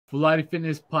Fooladi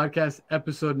Fitness Podcast,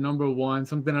 episode number 1.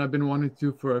 Something I've been wanting to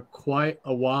do for quite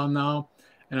a while now.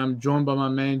 And I'm joined by my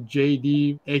man,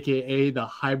 JD, aka the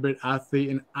hybrid athlete,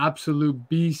 an absolute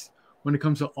beast when it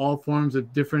comes to all forms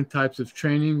of different types of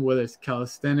training, whether it's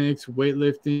calisthenics,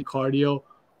 weightlifting, cardio,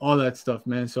 all that stuff,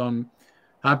 man. So I'm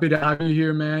happy to have you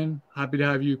here, man. Happy to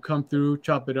have you come through,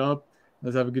 chop it up.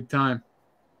 Let's have a good time.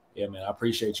 Yeah, man. I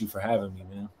appreciate you for having me,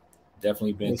 man.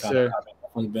 Definitely been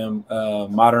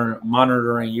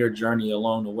monitoring your journey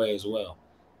along the way as well.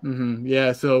 Mm-hmm.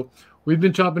 Yeah, so we've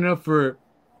been chopping up for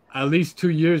at least 2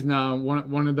 years now.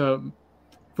 One of the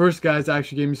first guys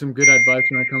actually gave me some good advice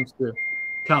when it comes to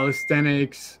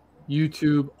calisthenics,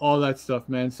 YouTube, all that stuff,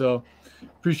 man. So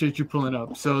appreciate you pulling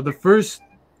up. So the first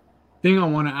thing I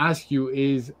want to ask you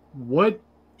is, what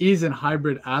is a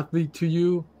hybrid athlete to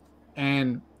you?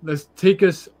 And let's take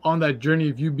us on that journey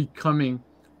of you becoming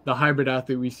the hybrid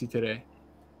athlete we see today.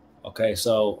 Okay,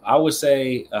 so I would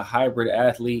say a hybrid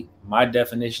athlete, my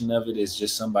definition of it is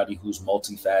just somebody who's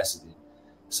multifaceted,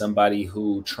 somebody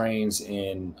who trains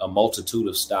in a multitude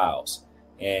of styles.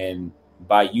 And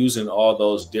by using all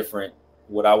those different,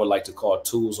 what I would like to call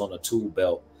tools on a tool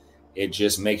belt, it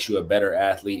just makes you a better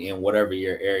athlete in whatever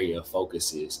your area of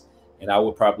focus is. And I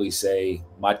would probably say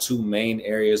my two main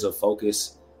areas of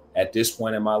focus at this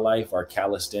point in my life are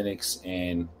calisthenics,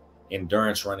 and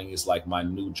endurance running is like my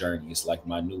new journey. It's like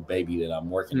my new baby that I'm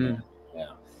working on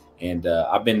now. And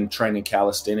I've been training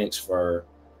calisthenics for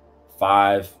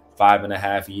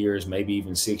 5.5 years, maybe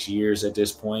even 6 years at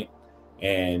this point.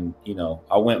 And, you know,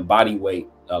 I went body weight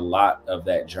a lot of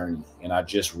that journey. And I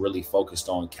just really focused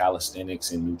on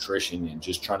calisthenics and nutrition and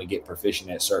just trying to get proficient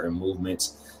at certain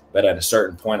movements. But at a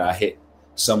certain point, I hit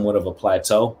somewhat of a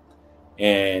plateau.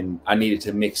 And I needed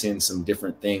to mix in some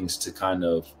different things to kind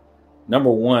of,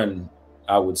 number one,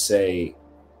 I would say,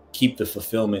 keep the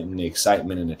fulfillment and the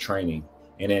excitement in the training.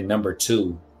 And then number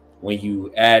two, when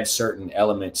you add certain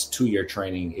elements to your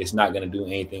training, it's not going to do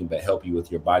anything but help you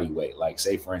with your body weight. Like,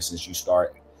 say, for instance, you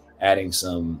start adding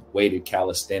some weighted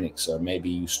calisthenics, or maybe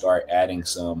you start adding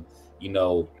some,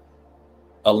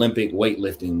 Olympic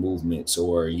weightlifting movements,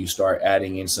 or you start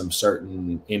adding in some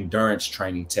certain endurance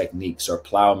training techniques or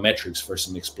plyometrics for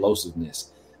some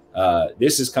explosiveness.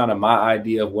 This is kind of my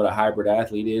idea of what a hybrid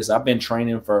athlete is. I've been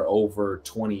training for over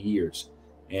 20 years.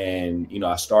 And,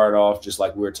 I started off just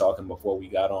like we were talking before we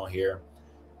got on here,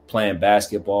 playing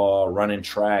basketball, running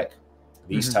track,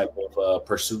 these type of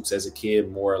pursuits as a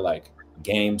kid, more like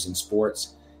games and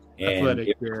sports.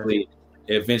 And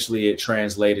eventually it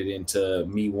translated into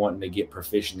me wanting to get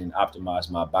proficient and optimize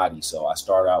my body. So I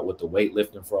started out with the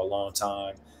weightlifting for a long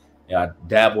time. And I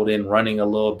dabbled in running a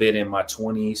little bit in my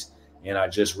 20s. And I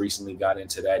just recently got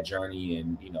into that journey.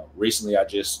 And, recently I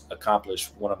just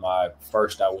accomplished one of my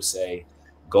first, I would say,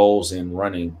 goals in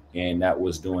running. And that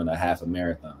was doing a half a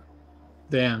marathon.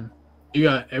 Damn. You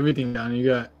got everything down. You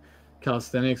got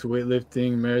calisthenics,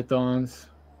 weightlifting, marathons.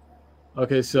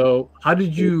 Okay, so how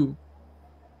did you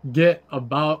get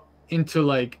about into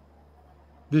like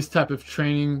this type of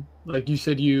training? Like you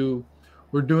said, you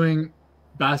were doing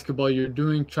basketball, you're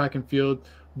doing track and field,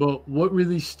 but what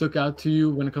really stuck out to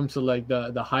you when it comes to like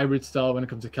the hybrid style, when it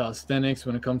comes to calisthenics,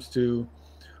 when it comes to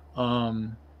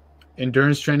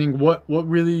endurance training? What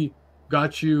really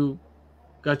got you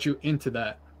into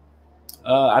that?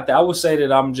 I would say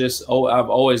that I've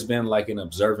always been like an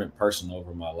observant person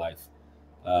over my life.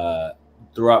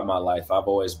 Throughout my life, I've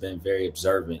always been very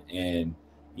observant, and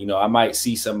I might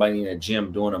see somebody in a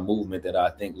gym doing a movement that I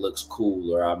think looks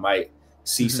cool, or I might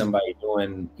see somebody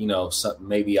doing,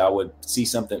 maybe I would see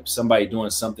somebody doing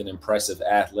something impressive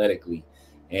athletically,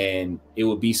 and it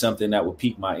would be something that would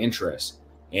pique my interest.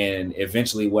 And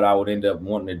eventually what I would end up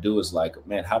wanting to do is like,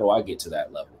 man, how do I get to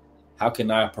that level? How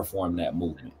can I perform that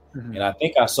movement? And I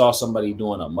think I saw somebody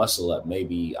doing a muscle up,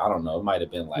 maybe, I don't know, it might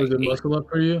have been like, was it muscle up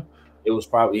for you? It was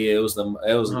probably,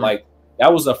 like,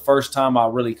 that was the first time I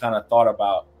really kind of thought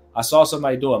about, I saw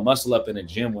somebody do a muscle up in a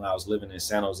gym when I was living in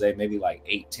San Jose, maybe like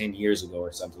 8-10 years ago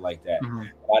or something like that.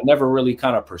 I never really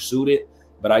kind of pursued it,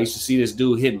 but I used to see this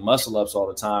dude hitting muscle ups all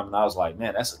the time. And I was like,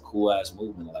 man, that's a cool ass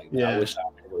movement. Like, I wish I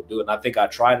could able to do it. And I think I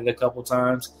tried it a couple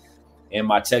times and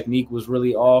my technique was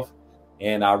really off.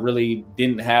 And I really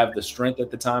didn't have the strength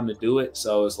at the time to do it.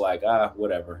 So it's like,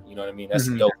 whatever. You know what I mean? That's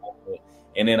a dope movement.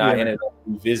 And then I ended up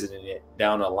revisiting it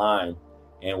down the line.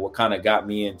 And what kind of got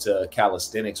me into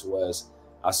calisthenics was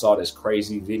I saw this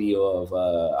crazy video of,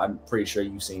 I'm pretty sure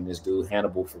you've seen this dude,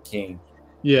 Hannibal for King.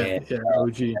 And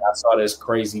I saw this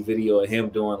crazy video of him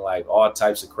doing like all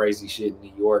types of crazy shit in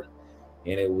New York.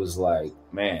 And it was like,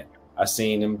 man, I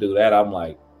seen him do that. I'm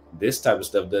like, this type of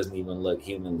stuff doesn't even look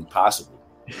humanly possible.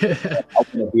 I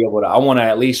want to be able to. I want to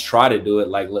at least try to do it.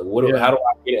 Like, look, Yeah. how do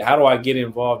I get? How do I get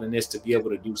involved in this to be able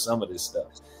to do some of this stuff?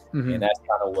 Mm-hmm. And that's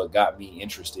kind of what got me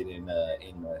interested in the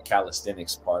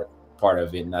calisthenics part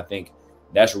of it. And I think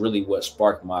that's really what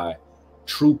sparked my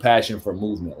true passion for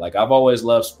movement. Like, I've always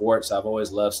loved sports. I've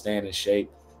always loved staying in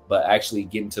shape, but actually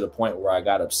getting to the point where I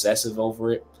got obsessive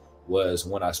over it was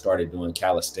when I started doing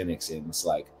calisthenics. And it's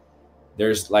like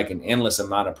there's like an endless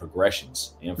amount of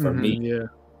progressions. And for me, Yeah.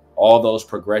 all those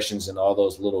progressions and all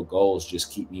those little goals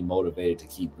just keep me motivated to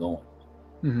keep going.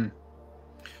 Mm-hmm.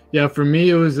 Yeah, for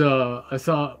me it was I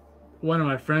saw one of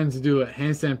my friends do a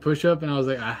handstand push-up, and I was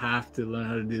like, I have to learn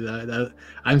how to do that.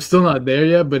 I'm still not there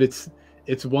yet, but it's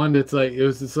one that's like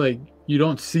it's like you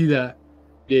don't see that.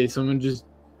 Yeah, someone just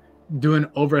doing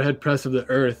overhead press of the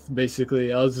earth,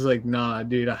 basically. I was just like, nah,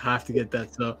 dude, I have to get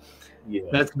that. So Yeah,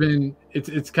 that's been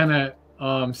it's kind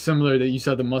of similar that you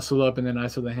saw the muscle up, and then I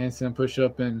saw the handstand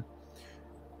push-up, and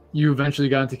you eventually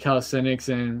got into calisthenics.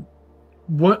 And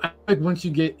what, like, once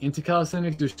you get into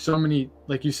calisthenics, there's so many,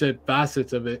 like you said,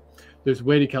 facets of it. There's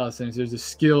weighted calisthenics, there's the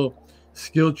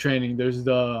skill training, there's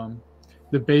the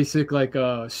basic like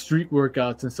street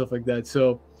workouts and stuff like that.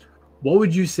 So what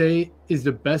would you say is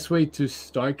the best way to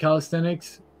start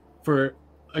calisthenics for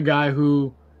a guy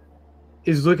who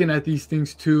is looking at these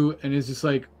things too and is just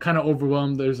like kind of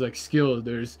overwhelmed? There's like skill,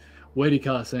 there's weighted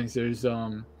calisthenics, there's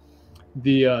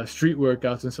the street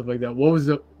workouts and stuff like that. What was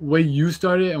the way you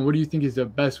started, and what do you think is the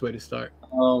best way to start?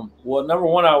 well, number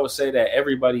one, I would say that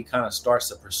everybody kind of starts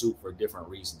the pursuit for different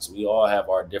reasons. We all have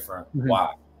our different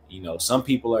why. You know, some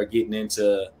people are getting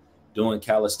into doing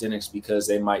calisthenics because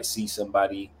they might see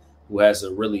somebody who has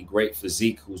a really great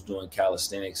physique who's doing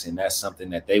calisthenics, and that's something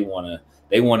that they want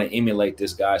to emulate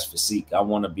this guy's physique. I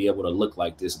want to be able to look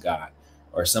like this guy.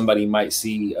 Or somebody might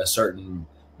see a certain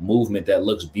movement that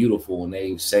looks beautiful, and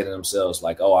they say to themselves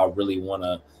like, oh, I really want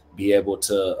to be able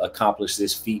to accomplish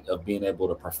this feat of being able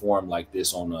to perform like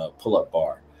this on a pull-up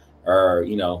bar. Or,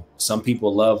 you know, some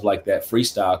people love like that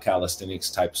freestyle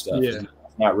calisthenics type stuff. Yeah. It's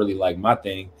not really like my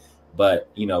thing, but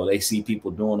you know, they see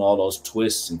people doing all those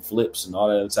twists and flips and all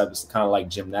that type of, it's kind of like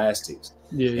gymnastics.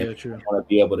 Yeah, true. I want to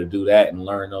be able to do that and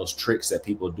learn those tricks that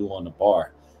people do on the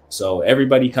bar. So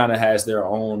everybody kind of has their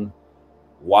own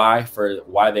why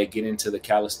they get into the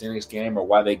calisthenics game or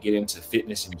why they get into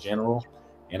fitness in general.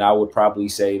 And I would probably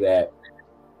say that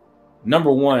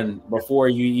number one, before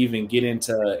you even get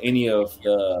into any of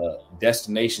the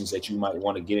destinations that you might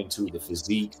want to get into, the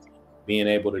physique, being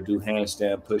able to do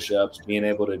handstand push-ups, being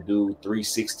able to do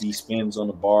 360 spins on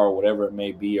the bar, or whatever it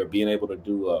may be, or being able to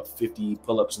do 50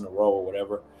 pull-ups in a row or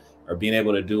whatever, or being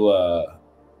able to do a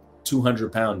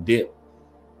 200-pound dip.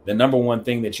 The number one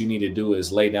thing that you need to do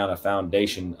is lay down a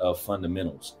foundation of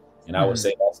fundamentals. And I would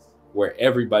say that's where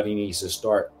everybody needs to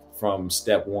start from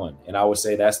step one. And I would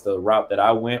say that's the route that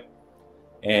I went.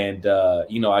 And,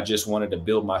 you know, I just wanted to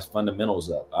build my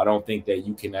fundamentals up. I don't think that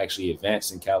you can actually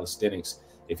advance in calisthenics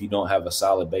if you don't have a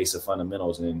solid base of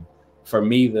fundamentals. And for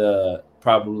me,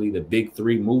 probably the big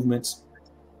three movements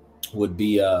would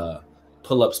be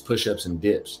pull-ups, push-ups, and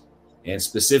dips. And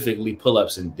specifically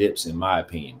pull-ups and dips, in my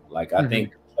opinion. Like, I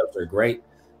think push-ups are great,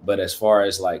 but as far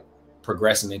as like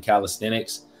progressing in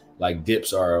calisthenics, like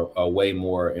dips are a way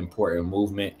more important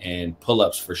movement, and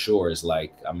pull-ups for sure is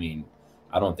like, I mean,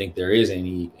 I don't think there is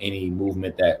any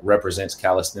movement that represents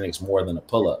calisthenics more than a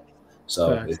pull-up.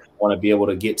 So if you want to be able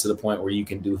to get to the point where you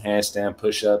can do handstand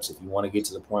push-ups, if you want to get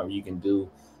to the point where you can do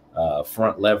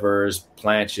front levers,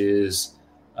 planches,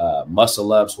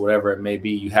 muscle ups, whatever it may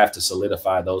be, you have to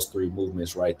solidify those three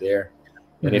movements right there.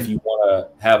 And if you want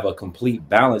to have a complete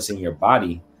balance in your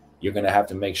body, you're going to have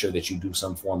to make sure that you do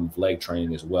some form of leg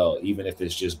training as well, even if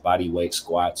it's just body weight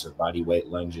squats or body weight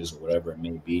lunges or whatever it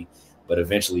may be. But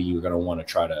eventually you're going to want to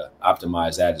try to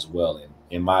optimize that as well. And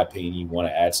in my opinion, you want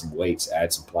to add some weights,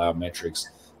 add some plyometrics,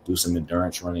 do some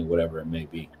endurance running, whatever it may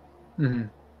be.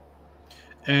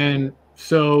 And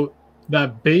so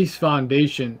that base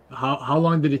foundation, how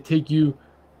long did it take you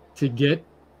to get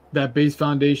that base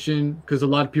foundation? Because a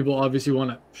lot of people obviously want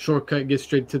to shortcut, get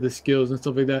straight to the skills and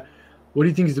stuff like that. What do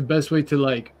you think is the best way to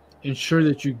like ensure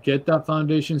that you get that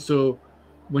foundation, so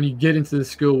when you get into the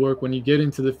skill work, when you get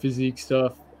into the physique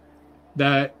stuff,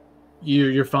 that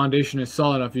your foundation is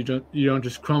solid enough, you don't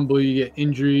just crumble, you get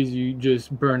injuries, you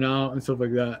just burn out and stuff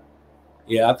like that?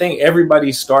 Yeah, I think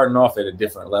everybody's starting off at a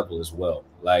different level as well.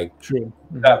 Like, true.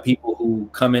 You got people who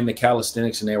come into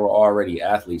calisthenics and they were already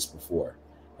athletes before,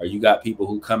 or you got people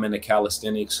who come into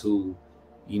calisthenics who,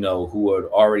 you know, who had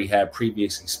already had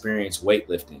previous experience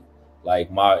weightlifting. Like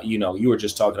you were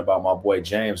just talking about my boy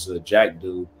James, the Jack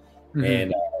dude,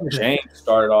 and James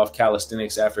started off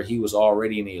calisthenics after he was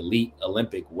already an elite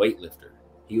Olympic weightlifter.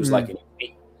 He was like an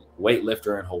elite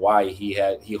weightlifter in Hawaii.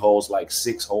 He holds like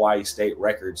 6 Hawaii state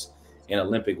records in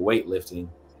Olympic weightlifting.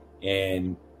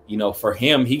 And, you know, for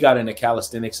him, he got into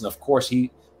calisthenics. And of course,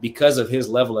 because of his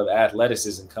level of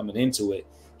athleticism coming into it,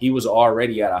 he was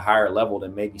already at a higher level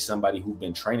than maybe somebody who'd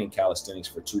been training calisthenics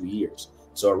for 2 years.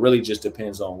 So it really just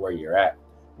depends on where you're at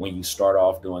when you start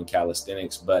off doing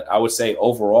calisthenics. But I would say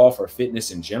overall for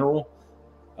fitness in general,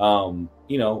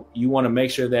 you know, you want to make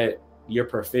sure that you're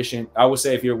proficient. I would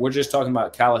say we're just talking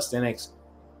about calisthenics,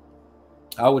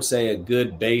 I would say a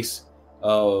good base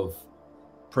of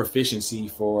proficiency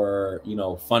for, you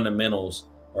know, fundamentals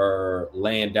or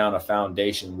laying down a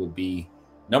foundation would be,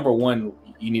 number one,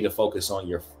 you need to focus on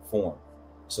your form.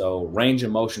 So range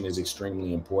of motion is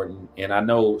extremely important. And I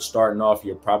know starting off,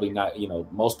 you're probably not, you know,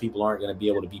 most people aren't going to be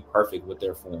able to be perfect with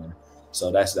their form.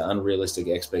 So that's the unrealistic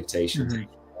expectation.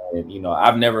 Mm-hmm. And, you know,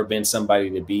 I've never been somebody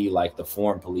to be like the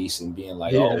form police and being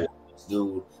like, oh,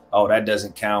 dude, oh, that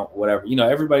doesn't count, whatever. You know,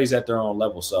 everybody's at their own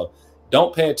level. So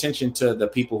don't pay attention to the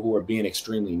people who are being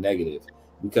extremely negative,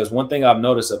 because one thing I've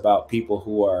noticed about people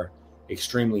who are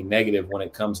extremely negative when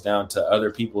it comes down to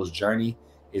other people's journey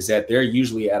is that they're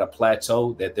usually at a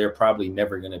plateau that they're probably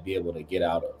never going to be able to get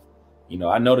out of. You know,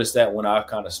 I noticed that when I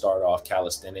kind of started off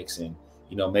calisthenics, and,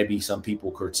 you know, maybe some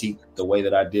people critique the way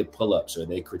that I did pull-ups, or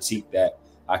they critique that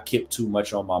I kept too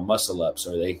much on my muscle ups,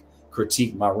 or they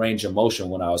critique my range of motion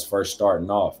when I was first starting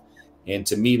off. And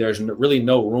to me, there's really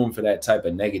no room for that type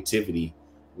of negativity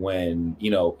when,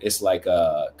 you know, it's like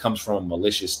comes from a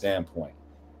malicious standpoint.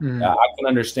 Mm-hmm. I can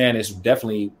understand it's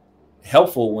definitely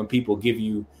helpful when people give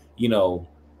you, you know,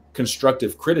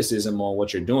 constructive criticism on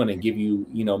what you're doing and give you,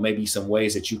 you know, maybe some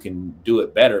ways that you can do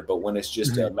it better. But when it's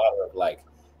just a matter of like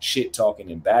shit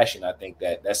talking and bashing, I think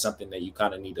that that's something that you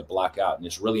kind of need to block out. And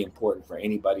it's really important for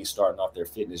anybody starting off their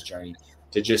fitness journey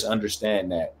to just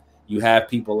understand that you have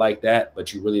people like that,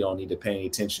 but you really don't need to pay any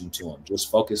attention to them. Just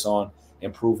focus on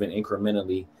improving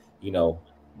incrementally, you know,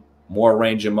 more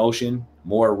range of motion,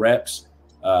 more reps,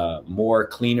 more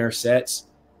cleaner sets.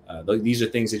 These are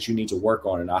things that you need to work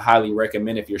on. And I highly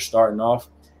recommend, if you're starting off,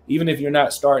 even if you're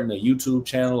not starting a YouTube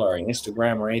channel or an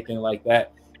Instagram or anything like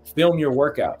that, film your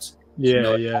workouts.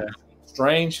 Yeah, you know,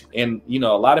 strange. And, you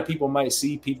know, a lot of people might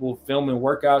see people filming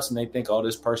workouts and they think, oh,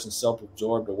 this person's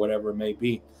self-absorbed or whatever it may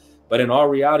be. But in all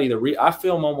reality, I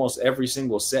film almost every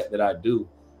single set that I do,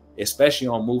 especially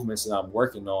on movements that I'm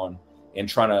working on and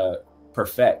trying to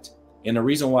perfect. And the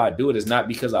reason why I do it is not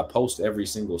because I post every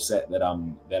single set that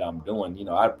I'm doing. You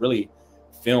know, I really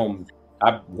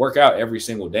I work out every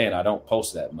single day and I don't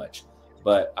post that much,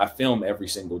 but I film every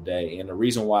single day. And the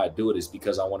reason why I do it is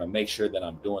because I want to make sure that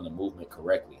I'm doing the movement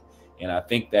correctly. And I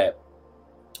think that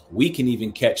we can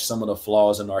even catch some of the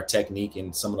flaws in our technique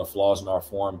and some of the flaws in our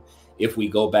form if we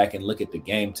go back and look at the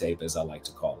game tape, as I like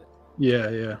to call it.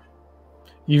 Yeah.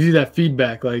 Gives you that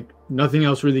feedback. Like nothing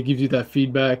else really gives you that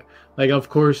feedback. Like, of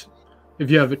course, if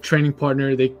you have a training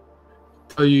partner, they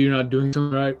tell you you're not doing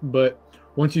something right. But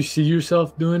once you see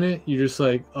yourself doing it, you're just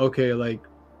like, okay, like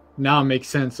now it makes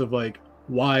sense of like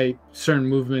why certain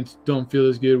movements don't feel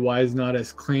as good, why it's not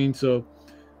as clean. So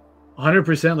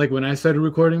 100%, like when I started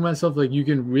recording myself, like you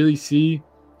can really see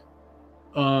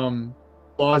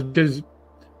flaws, because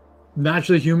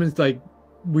naturally humans, like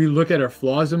we look at our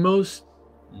flaws the most,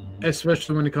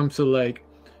 especially when it comes to like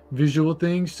visual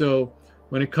things. So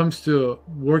when it comes to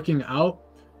working out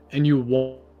and you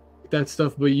want that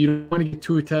stuff, but you don't want to get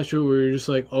too attached to it where you're just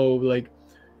like, oh, like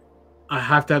I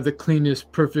have to have the cleanest,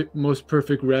 most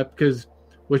perfect rep, because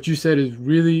what you said is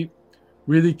really,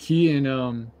 really key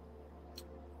in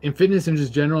fitness and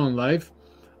just general in life.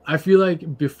 I feel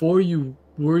like before you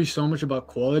worry so much about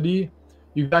quality,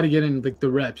 you got to get in like the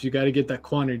reps. You got to get that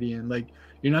quantity in. Like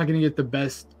you're not going to get the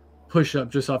best push-up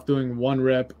just off doing one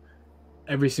rep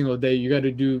every single day. You got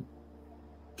to do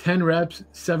 10 reps,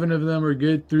 7 of them are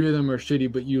good, 3 of them are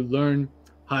shitty, but you learn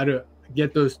how to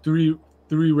get those three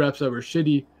reps that were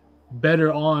shitty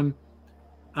better on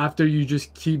after you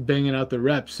just keep banging out the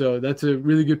reps. So that's a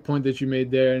really good point that you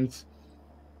made there. And it's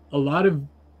a lot of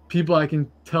people I can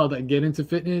tell that get into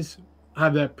fitness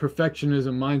have that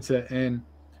perfectionism mindset. And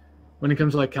when it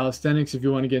comes to like calisthenics, if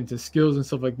you want to get into skills and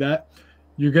stuff like that,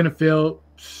 you're going to fail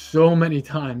so many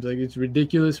times. Like it's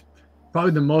ridiculous.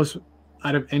 Probably the most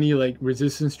out of any like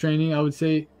resistance training, I would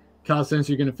say calisthenics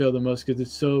you're going to fail the most because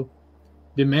it's so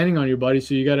demanding on your body.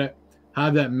 So you got to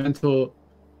have that mental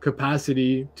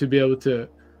capacity to be able to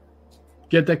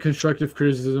get that constructive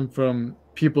criticism from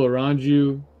people around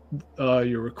you,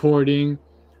 your recording,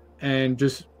 and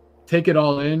just take it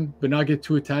all in, but not get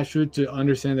too attached to it, to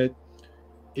understand that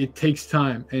it takes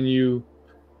time, and you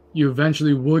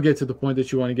eventually will get to the point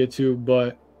that you want to get to,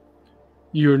 but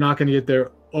you're not going to get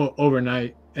there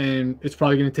overnight, and it's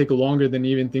probably going to take longer than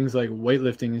even things like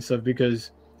weightlifting and stuff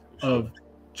because of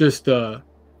just the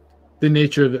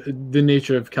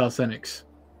nature of calisthenics.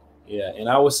 Yeah, and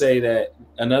I would say that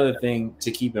another thing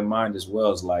to keep in mind as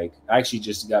well is like I actually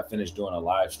just got finished doing a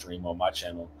live stream on my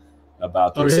channel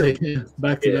about this. Oh, really? Yeah.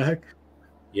 Back to back.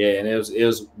 Yeah, and it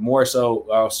was more so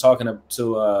I was talking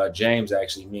to James,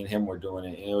 actually. Me and him were doing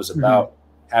it, and it was about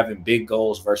having big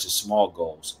goals versus small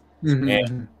goals.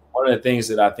 And one of the things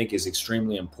that I think is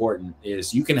extremely important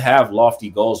is you can have lofty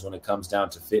goals when it comes down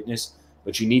to fitness,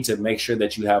 but you need to make sure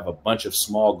that you have a bunch of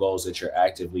small goals that you're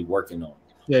actively working on.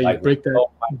 Yeah, you break that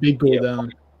big goal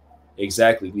down.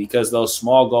 Exactly, because those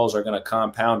small goals are going to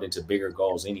compound into bigger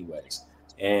goals anyways.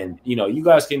 And, you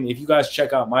guys can, if you guys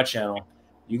check out my channel,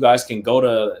 you guys can go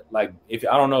to, like, if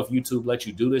I don't know if YouTube lets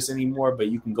you do this anymore, but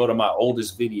you can go to my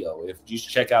oldest video. If you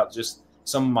check out just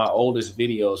some of my oldest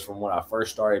videos from when I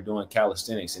first started doing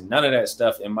calisthenics, and none of that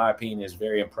stuff, in my opinion, is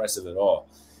very impressive at all.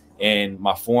 And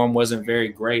my form wasn't very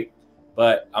great,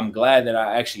 but I'm glad that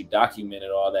I actually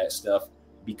documented all that stuff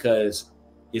because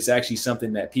it's actually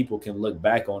something that people can look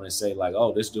back on and say like,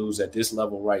 oh, this dude's at this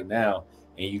level right now.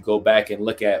 And you go back and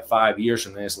look at 5 years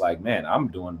from then, it's like, man, I'm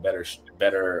doing better,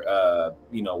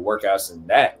 workouts than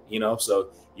that,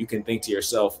 so you can think to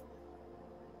yourself,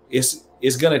 it's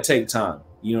going to take time.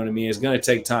 You know what I mean? It's going to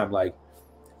take time. Like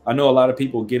I know a lot of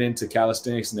people get into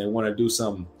calisthenics and they want to do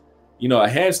some, a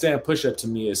handstand push-up to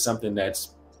me is something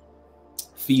that's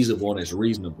feasible and it's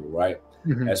reasonable, right?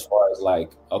 As far as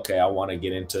like, okay, I want to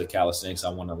get into calisthenics.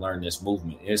 I want to learn this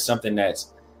movement. It's something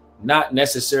that's not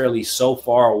necessarily so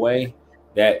far away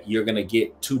that you're going to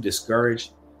get too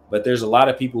discouraged. But there's a lot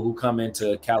of people who come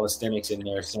into calisthenics and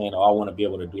they're saying, oh, I want to be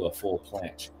able to do a full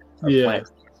planche or planche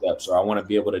push-ups, or I want to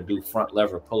be able to do front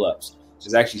lever pull-ups.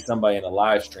 There's actually somebody in a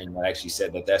live stream that actually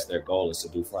said that that's their goal, is to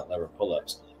do front lever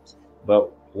pull-ups.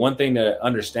 But one thing to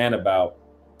understand about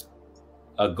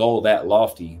a goal that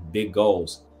lofty, big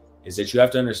goals, is that you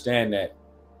have to understand that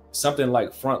something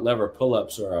like front lever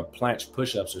pull-ups or a planche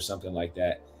push-ups or something like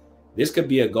that, this could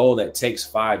be a goal that takes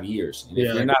 5 years. And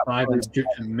if you're not 5 is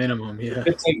minimum, it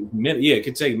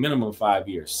could take minimum 5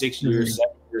 years, 6 years,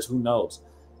 7 years, who knows?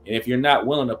 And if you're not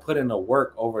willing to put in the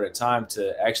work over the time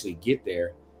to actually get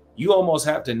there, you almost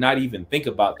have to not even think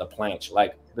about the planche.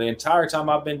 Like the entire time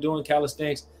I've been doing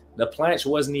calisthenics, the planche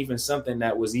wasn't even something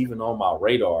that was even on my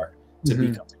radar, to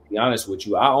be completely honest with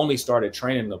you. I only started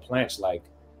training the planche like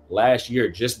last year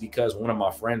just because one of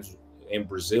my friends in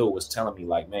Brazil was telling me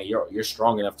like, man, you're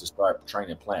strong enough to start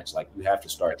training planche. Like you have to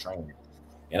start training.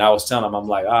 And I was telling him, I'm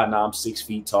like, I'm 6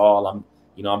 feet tall.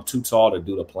 I'm too tall to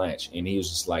do the planche. And he was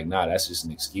just like, nah, that's just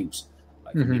an excuse.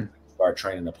 Like you need to start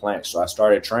training the planche. So I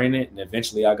started training it, and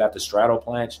eventually I got the straddle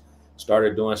planche,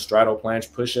 started doing straddle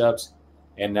planche push-ups,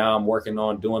 and now I'm working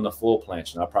on doing the full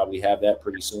planche, and I'll probably have that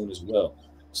pretty soon as well.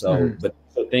 So, but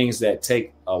the things that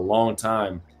take a long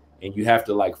time, and you have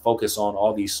to like focus on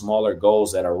all these smaller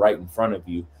goals that are right in front of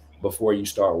you before you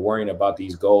start worrying about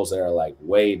these goals that are like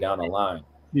way down the line.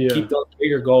 Keep those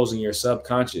bigger goals in your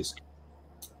subconscious,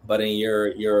 but in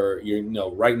your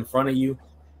right in front of you,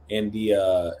 in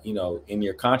the in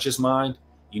your conscious mind,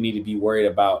 you need to be worried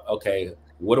about, okay,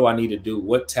 what do I need to do?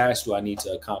 What tasks do I need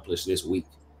to accomplish this week?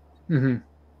 And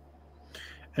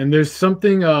there's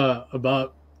something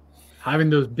about having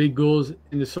those big goals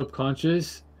in the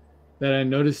subconscious that I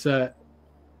noticed, that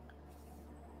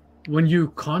when you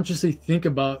consciously think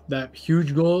about that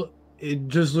huge goal, it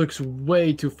just looks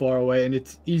way too far away, and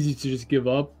it's easy to just give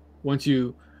up once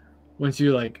you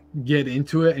like get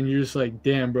into it, and you're just like,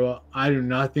 damn, bro, I do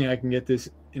not think I can get this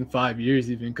in 5 years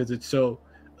even, because it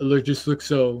just looks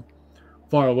so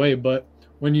far away. But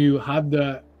when you have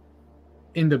that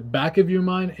in the back of your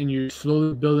mind and you're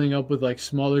slowly building up with like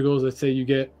smaller goals, let's say you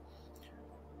get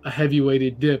a heavy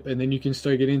weighted dip, and then you can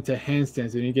start getting into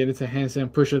handstands, and you get into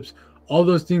handstand push-ups, all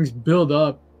those things build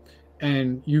up,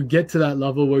 and you get to that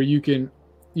level where you can,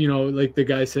 like the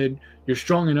guy said, you're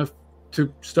strong enough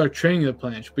to start training the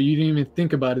planche, but you didn't even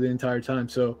think about it the entire time.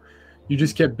 So you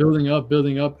just kept building up,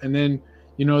 and then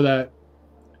that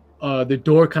the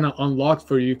door kind of unlocked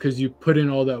for you because you put in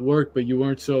all that work, but you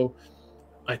weren't so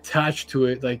attached to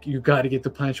it. Like, you got to get the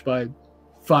planche by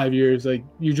 5 years. Like,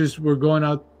 you just were going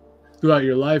out throughout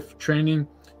your life training,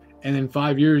 and in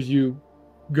 5 years you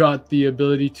got the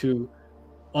ability to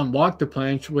unlock the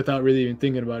planche without really even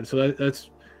thinking about it. So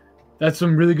that's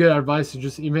some really good advice to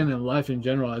just, even in life in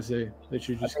general, I say, that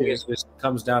you just get. It just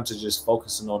comes down to just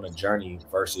focusing on the journey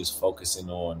versus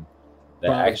focusing on the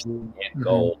actual end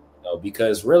goal. know,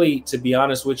 because really, to be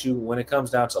honest with you, when it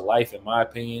comes down to life, in my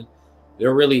opinion,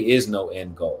 there really is no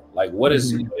end goal. Like, what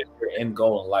is your end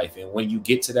goal in life? And when you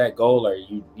get to that goal, are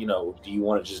you know, do you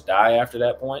want to just die after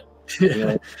that point? Yeah. You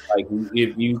know, like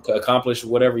if you accomplish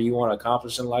whatever you want to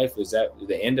accomplish in life, is that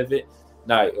the end of it?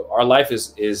 No, our life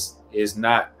is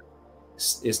not.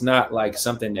 It's not like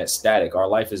something that's static. Our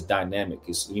life is dynamic.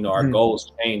 It's, you know, our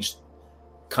goals change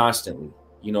constantly.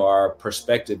 You know, our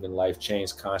perspective in life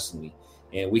changes constantly,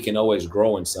 and we can always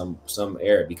grow in some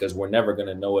area, because we're never going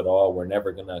to know it all. We're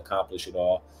never going to accomplish it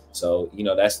all. So, you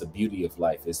know, that's the beauty of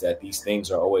life, is that these things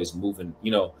are always moving.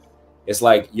 You know, it's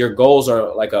like your goals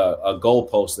are like a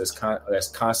goalpost that's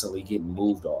constantly getting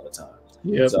moved all the time.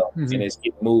 Yep. So, and it's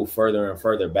getting moved further and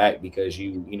further back, because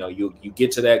you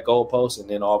get to that goalpost, and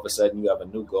then all of a sudden you have a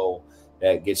new goal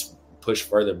that gets pushed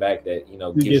further back, that, you know,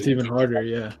 it gets even harder.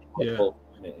 Yeah.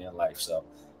 In life. So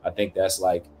I think that's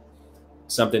like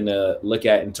something to look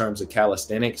at in terms of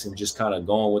calisthenics, and just kind of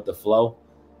going with the flow.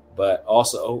 But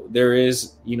also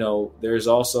there's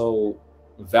also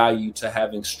value to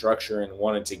having structure and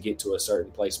wanting to get to a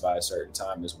certain place by a certain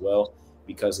time as well,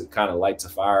 because it kind of lights a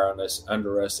fire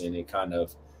under us, and it kind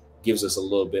of gives us a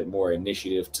little bit more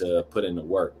initiative to put in the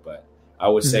work. But I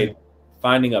would say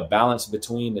finding a balance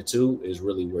between the two is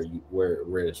really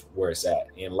where it's at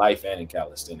in life and in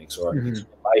calisthenics, or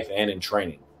life and in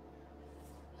training.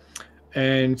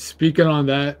 And speaking on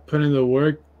that, putting in the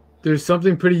work, there's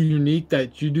something pretty unique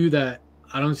that you do that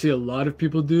I don't see a lot of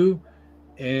people do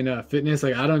in fitness.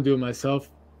 Like, I don't do it myself.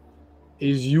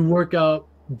 Is you work out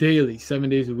daily, 7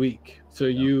 days a week. So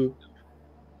you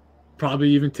probably,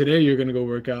 even today, you're going to go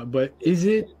work out. But is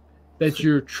it that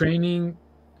you're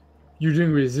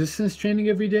doing resistance training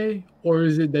every day? Or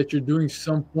is it that you're doing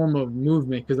some form of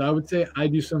movement? Because I would say I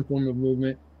do some form of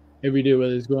movement every day,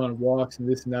 whether it's going on walks and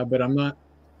this and that. But I'm not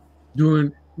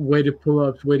doing weighted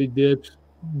pull-ups, weighted dips,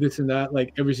 this and that,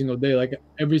 like every single day. Like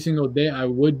every single day I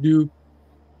would do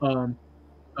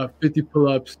 50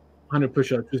 pull-ups, 100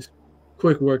 push-ups, just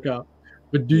quick workout.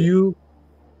 But do you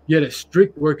get a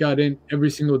strict workout in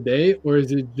every single day, or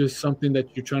is it just something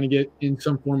that you're trying to get in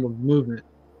some form of movement?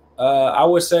 I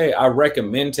would say I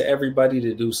recommend to everybody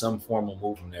to do some form of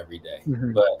movement every day.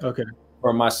 But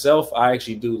for myself, I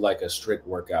actually do like a strict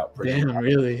workout.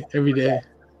 Really? Every day?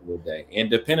 And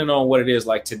depending on what it is,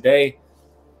 like today,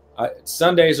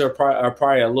 Sundays are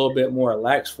probably a little bit more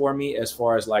relaxed for me as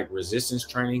far as like resistance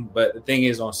training. But the thing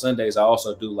is, on Sundays, I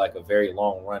also do like a very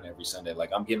long run every Sunday.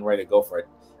 Like, I'm getting ready to go for it.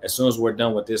 As soon as we're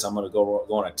done with this, I'm going to go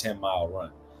on a 10-mile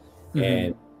run.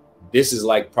 And this is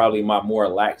like probably my more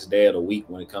relaxed day of the week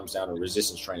when it comes down to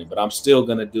resistance training. But I'm still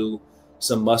going to do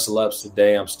some muscle ups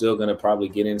today. I'm still going to probably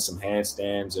get in some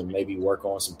handstands and maybe work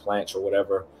on some planks or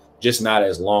whatever. Just not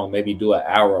as long, maybe do an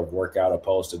hour of workout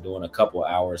opposed to doing a couple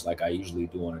of hours like I usually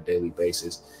do on a daily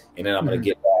basis. And then I'm going to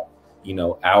get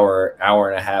that, hour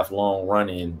and a half long run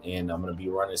in, and I'm going to be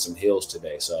running some hills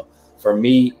today. So for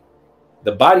me,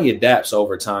 the body adapts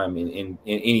over time in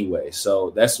any way.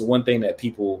 So that's one thing that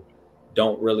people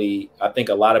don't really, I think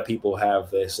a lot of people have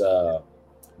this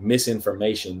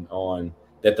misinformation on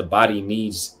that the body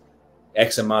needs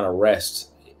X amount of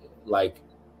rest. Like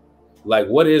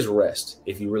what is rest?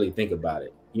 If you really think about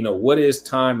it, what is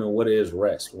time and what is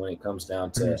rest when it comes down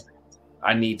to,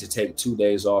 I need to take 2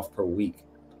 days off per week.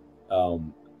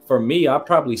 For me, I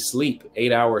probably sleep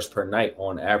 8 hours per night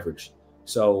on average.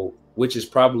 So, which is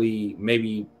probably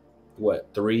maybe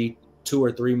 2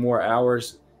 or 3 more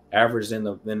hours average than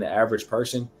the average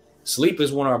person. Sleep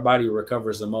is when our body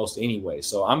recovers the most anyway.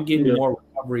 So I'm getting more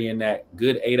recovery in that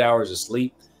good 8 hours of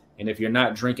sleep. And if you're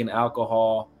not drinking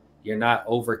alcohol, you're not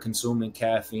over consuming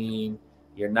caffeine,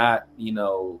 you're not,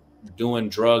 doing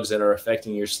drugs that are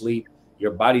affecting your sleep, your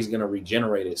body's going to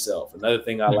regenerate itself. Another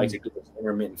thing I like to do is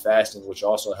intermittent fasting, which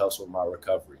also helps with my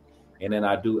recovery. And then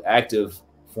I do active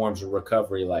forms of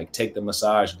recovery, like take the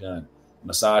massage gun,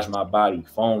 massage my body,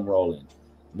 foam rolling,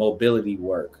 mobility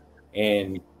work.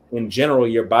 And in general,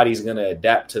 your body's going to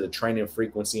adapt to the training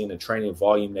frequency and the training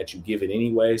volume that you give it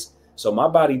anyways. So my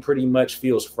body pretty much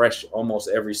feels fresh almost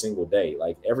every single day.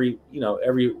 Like every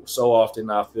so often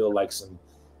I feel like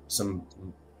some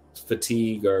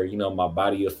fatigue, or, my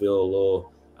body will feel a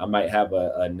little, I might have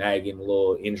a nagging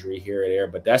little injury here or there,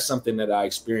 but that's something that I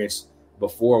experienced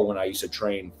before when I used to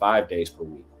train 5 days per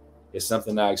week. It's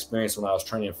something that I experienced when I was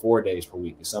training 4 days per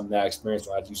week. It's something that I experienced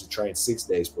when I used to train 6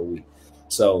 days per week.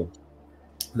 So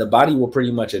the body will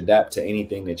pretty much adapt to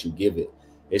anything that you give it.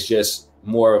 It's just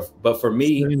but for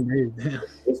me,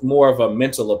 it's more of a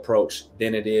mental approach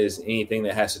than it is anything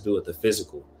that has to do with the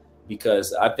physical,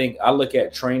 because I think I look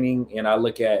at training and I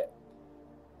look at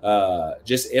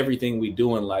just everything we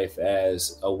do in life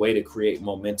as a way to create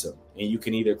momentum. And you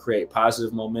can either create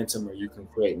positive momentum or you can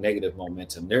create negative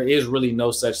momentum. There is really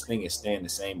no such thing as staying the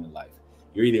same in life.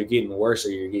 You're either getting worse or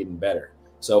you're getting better.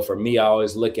 So for me, I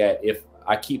always look at, if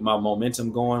I keep my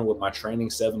momentum going with my training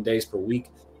 7 days per week,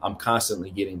 I'm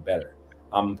constantly getting better.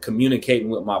 I'm communicating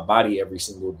with my body every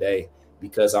single day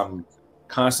because I'm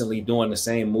constantly doing the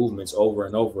same movements over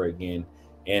and over again.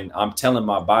 And I'm telling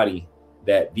my body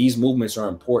that these movements are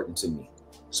important to me.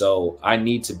 So I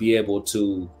need to be able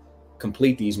to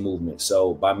complete these movements.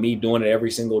 So by me doing it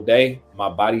every single day, my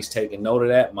body's taking note of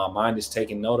that. My mind is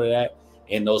taking note of that.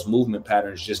 And those movement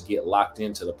patterns just get locked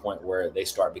in to the point where they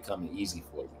start becoming easy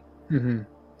for you. Mm-hmm.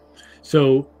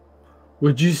 So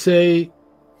would you say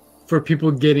for people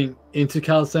getting into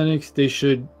calisthenics, they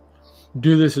should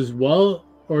do this as well,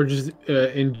 or just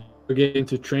get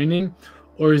into training?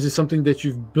 Or is it something that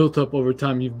you've built up over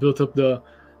time? You've built up the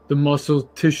muscle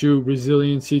tissue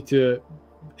resiliency to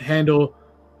handle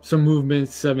some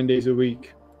movements 7 days a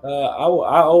week? I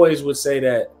always would say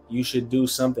that you should do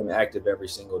something active every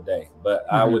single day. But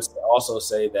I would also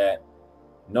say that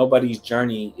nobody's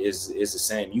journey is the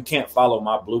same. You can't follow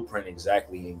my blueprint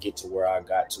exactly and get to where I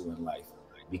got to in life,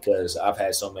 because I've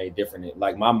had so many different,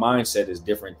 like my mindset is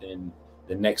different than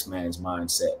the next man's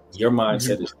mindset. Your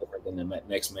mindset is different than the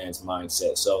next man's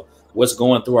mindset. So what's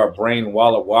going through our brain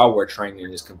while we're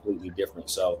training is completely different.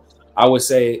 So I would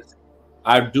say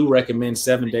I do recommend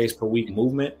 7 days per week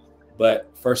movement.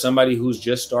 But for somebody who's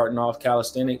just starting off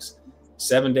calisthenics,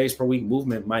 7 days per week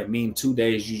movement might mean 2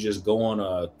 days you just go on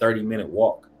a 30-minute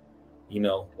walk,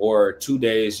 or 2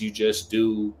 days you just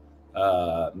do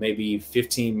maybe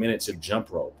 15 minutes of jump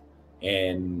rope.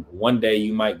 And one day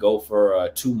you might go for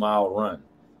a 2-mile run.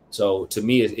 So to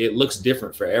me, it looks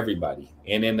different for everybody.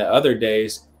 And then the other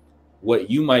days, what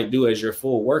you might do as your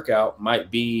full workout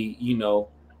might be,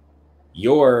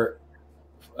 your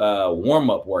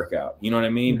warm-up workout. You know what I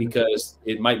mean? Because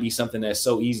it might be something that's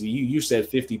so easy. You said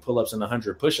 50 pull-ups and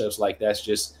 100 push-ups, like that's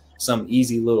just some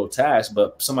easy little task.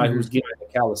 But somebody who's getting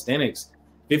into calisthenics,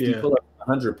 50 pull-ups,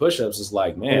 100 push-ups is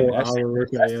like, man, that's something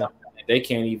that they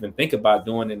can't even think about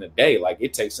doing in a day. Like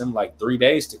it takes them like 3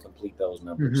 days to complete those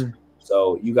numbers.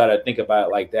 So you got to think about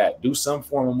it like that. Do some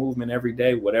form of movement every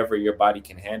day, whatever your body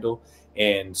can handle,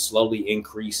 and slowly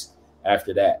increase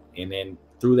after that. And then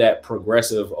through that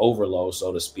progressive overload,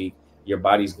 so to speak, your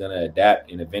body's going to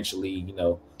adapt. And eventually,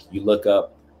 you look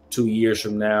up 2 years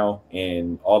from now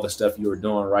and all the stuff you are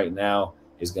doing right now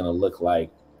is going to look like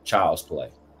child's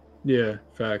play. Yeah,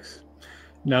 facts.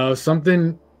 Now,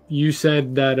 something you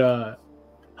said that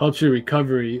helps your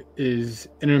recovery is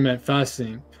intermittent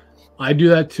fasting. I do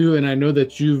that too, and I know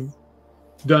that you've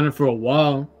done it for a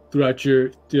while throughout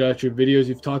your videos.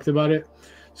 You've talked about it.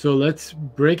 So let's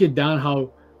break it down,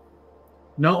 how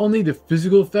not only the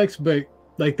physical effects, but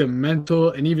like the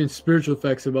mental and even spiritual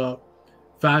effects about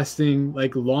fasting,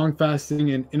 like long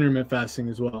fasting and intermittent fasting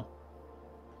as well.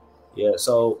 Yeah,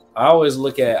 so I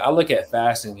look at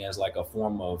fasting as like a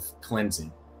form of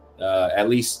cleansing, at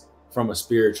least from a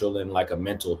spiritual and like a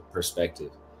mental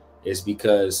perspective. Is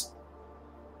because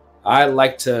I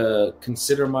like to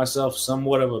consider myself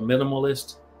somewhat of a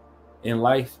minimalist in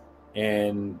life.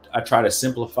 And I try to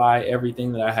simplify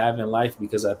everything that I have in life,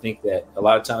 because I think that a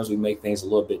lot of times we make things a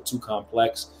little bit too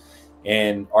complex,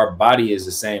 and our body is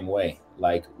the same way.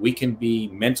 Like we can be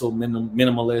mental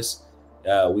minimalists.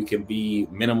 We can be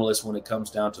minimalist when it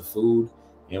comes down to food,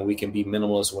 and we can be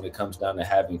minimalist when it comes down to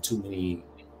having too many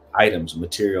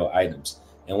material items.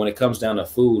 And when it comes down to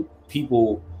food,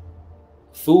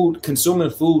 consuming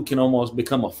food can almost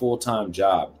become a full-time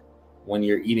job when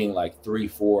you're eating like 3,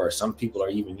 4, some people are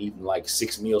even eating like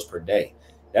 6 meals per day.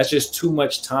 That's just too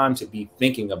much time to be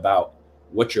thinking about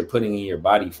what you're putting in your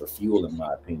body for fuel, in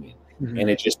my opinion. And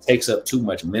it just takes up too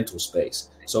much mental space.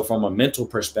 So from a mental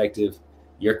perspective,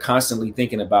 you're constantly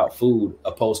thinking about food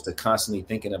opposed to constantly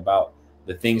thinking about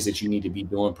the things that you need to be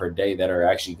doing per day that are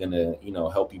actually going to,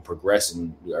 help you progress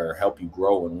or help you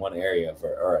grow in one area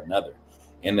or another.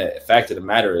 And the fact of the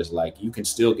matter is, like, you can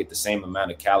still get the same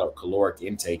amount of caloric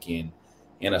intake in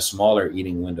a smaller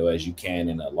eating window as you can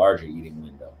in a larger eating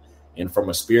window. And from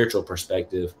a spiritual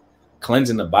perspective,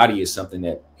 cleansing the body is something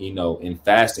that, in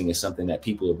fasting is something that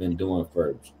people have been doing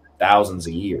for thousands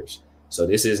of years. So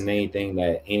this isn't anything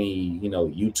that any,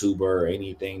 YouTuber or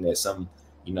anything that some,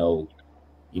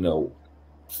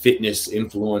 fitness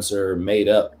influencer made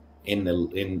up in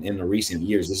the recent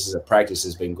years. This is a practice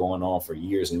that's been going on for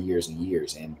years and years and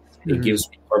years. And it gives,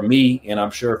 for me, and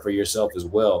I'm sure for yourself as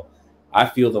well, I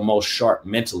feel the most sharp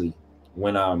mentally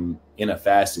when I'm in a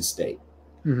fasted state.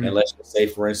 And let's just say,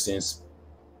 for instance,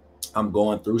 I'm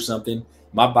going through something,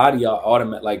 my body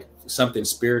automatic, like something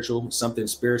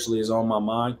spiritually is on my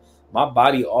mind. My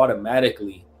body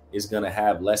automatically is going to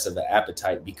have less of an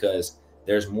appetite because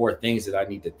there's more things that I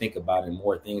need to think about and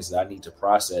more things that I need to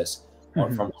process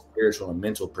from a spiritual and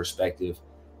mental perspective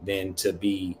than to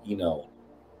be,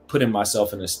 putting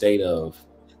myself in a state of,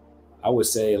 I would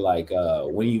say, like,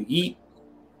 when you eat,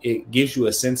 it gives you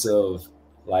a sense of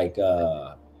like,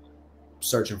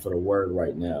 searching for the word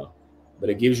right now, but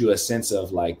it gives you a sense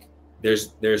of like,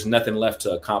 there's nothing left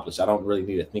to accomplish. I don't really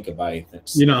need to think about anything.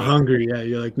 You're not hungry. Yeah.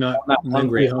 You're like not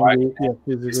hungry. Hungry. Yeah,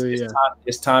 physically.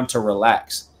 It's time to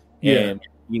relax. And,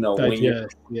 when you,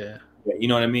 you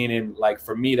know what I mean? And like,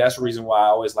 for me, that's the reason why I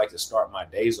always like to start my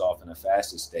days off in a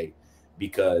fasted state,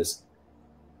 because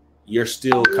you're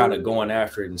still kind of going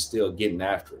after it and still getting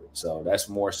after it. So that's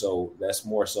more so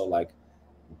like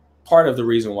part of the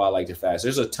reason why I like to fast.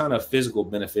 There's a ton of physical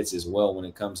benefits as well when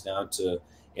it comes down to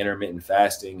intermittent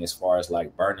fasting, as far as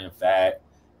like burning fat,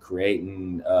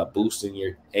 creating, boosting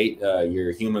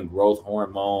your human growth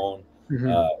hormone,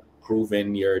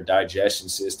 improving your digestion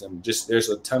system. Just there's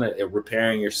a ton of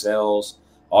repairing your cells,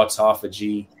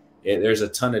 autophagy. There's a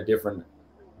ton of different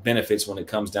benefits when it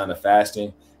comes down to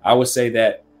fasting. I would say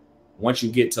that once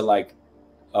you get to like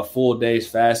a full day's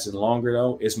fast and longer,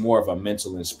 though, it's more of a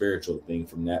mental and spiritual thing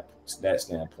from that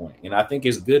standpoint. And I think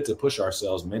it's good to push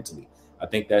ourselves mentally. I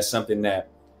think that's something that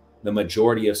the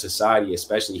majority of society,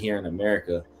 especially here in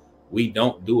America, we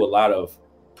don't do a lot of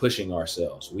pushing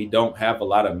ourselves. We don't have a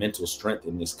lot of mental strength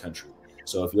in this country.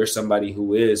 So if you're somebody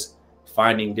who is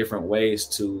finding different ways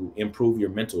to improve your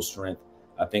mental strength,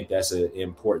 I think that's an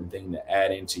important thing to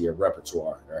add into your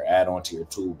repertoire or add onto your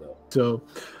tool belt. So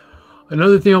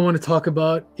another thing I want to talk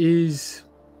about is,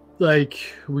 like,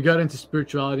 we got into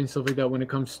spirituality and stuff like that when it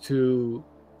comes to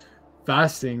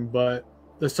fasting, but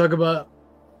let's talk about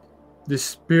the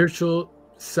spiritual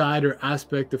side or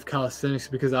aspect of calisthenics,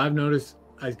 because I've noticed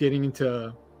as getting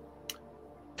into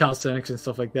calisthenics and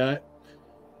stuff like that,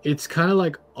 it's kind of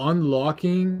like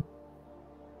unlocking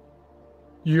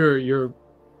your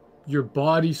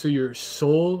body, so your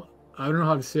soul, I don't know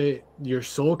how to say it, your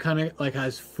soul kind of like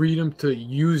has freedom to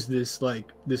use this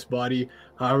body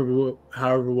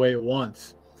however way it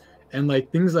wants. And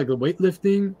like things like the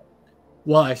weightlifting,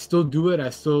 while I still do it,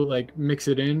 I still like mix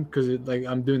it in because like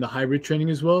I'm doing the hybrid training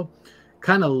as well,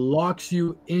 kind of locks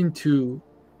you into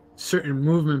certain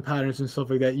movement patterns and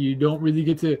stuff like that. You don't really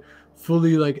get to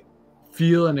fully like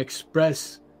feel and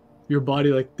express your body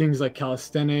like things like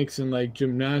calisthenics and like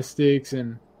gymnastics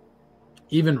and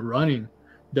even running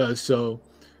does. So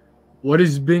what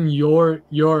has been your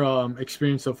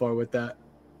experience so far with that?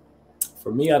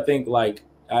 For me, I think like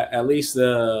at least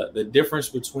the difference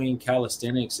between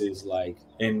calisthenics is like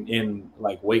in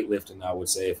like weightlifting, I would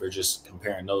say, if we're just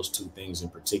comparing those two things in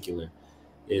particular,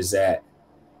 is that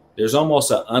there's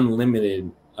almost an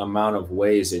unlimited amount of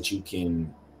ways that you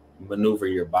can maneuver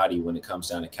your body when it comes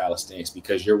down to calisthenics,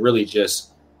 because you're really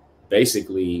just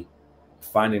basically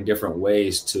finding different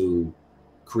ways to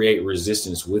create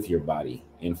resistance with your body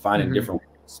and finding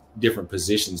different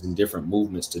positions and different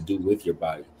movements to do with your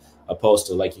body, opposed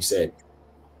to, like you said,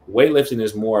 weightlifting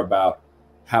is more about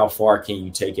how far can you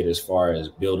take it as far as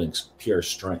building pure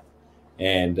strength.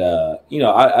 And,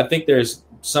 I think there's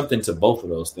something to both of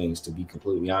those things, to be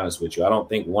completely honest with you. I don't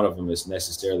think one of them is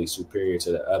necessarily superior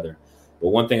to the other. But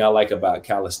one thing I like about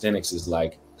calisthenics is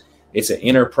like, it's an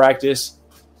inner practice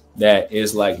that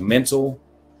is like mental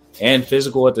and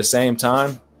physical at the same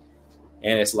time.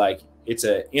 And it's like, it's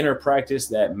an inner practice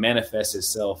that manifests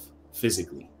itself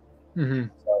physically.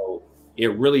 So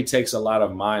it really takes a lot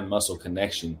of mind muscle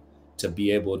connection to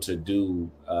be able to do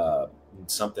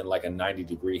something like a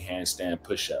 90-degree handstand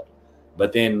push-up.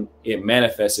 But then it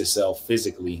manifests itself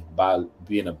physically by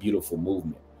being a beautiful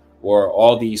movement, or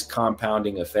all these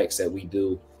compounding effects that we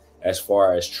do as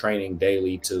far as training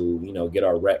daily to, get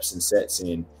our reps and sets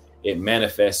in. It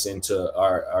manifests into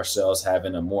ourselves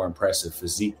having a more impressive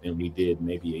physique than we did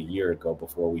maybe a year ago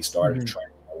before we started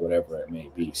training, or whatever it may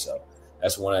be. So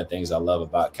that's one of the things I love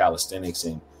about calisthenics.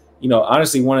 And,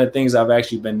 honestly, one of the things I've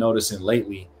actually been noticing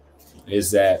lately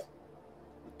is that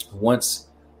once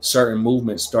certain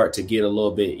movements start to get a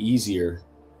little bit easier,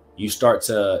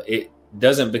 it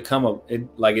doesn't become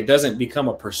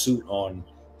a pursuit on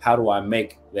how do I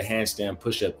make the handstand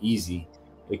push-up easy.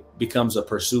 It becomes a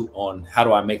pursuit on how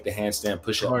do I make the handstand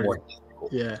push-up more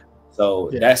difficult. Yeah. So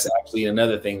that's actually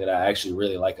another thing that I actually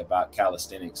really like about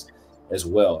calisthenics as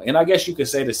well. And I guess you could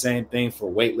say the same thing for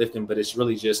weightlifting, but it's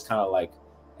really just kind of like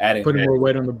putting more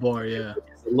weight on the bar. Yeah.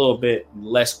 It's a little bit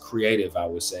less creative, I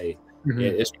would say,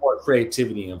 it's more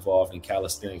creativity involved in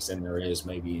calisthenics than there is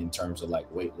maybe in terms of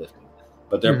like weightlifting.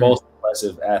 But they're both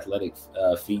impressive athletic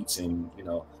feats, and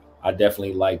I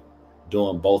definitely like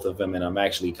doing both of them. And I'm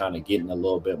actually kind of getting a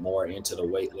little bit more into the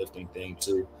weightlifting thing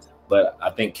too. But I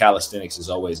think calisthenics is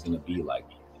always going to be like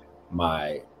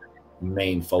my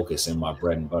main focus and my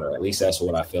bread and butter. At least that's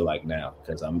what I feel like now,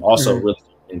 because I'm also really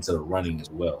into the running as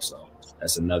well. So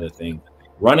that's another thing.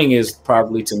 Running is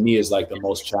probably, to me, is like the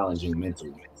most challenging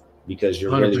mentally, because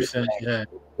you're really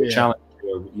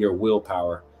challenging your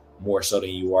willpower more so than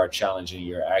you are challenging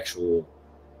your actual.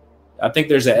 I think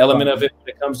there's an element of it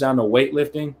that comes down to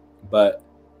weightlifting, but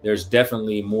there's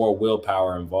definitely more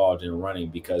willpower involved in running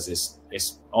because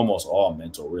it's almost all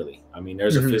mental, really. I mean,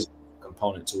 there's a physical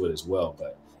component to it as well,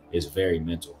 but it's very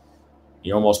mental.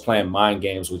 You're almost playing mind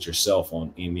games with yourself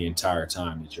in the entire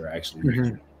time that you're actually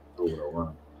making through it or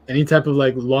run. Any type of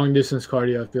like long distance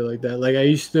cardio, I feel like that. Like I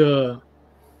used to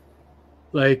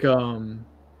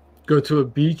go to a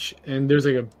beach and there's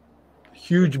like a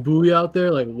huge buoy out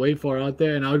there, like way far out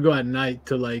there, and I would go at night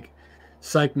to like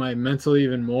psych my mental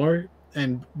even more.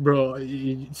 And bro,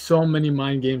 so many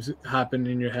mind games happen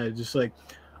in your head, just like,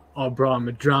 oh bro, I'm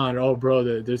gonna drown. Oh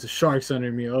bro, there's a sharks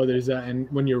under me. Oh, there's that. And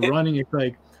when you're running, it's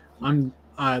like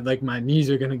like my knees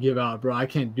are gonna give out, bro. I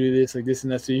can't do this, like this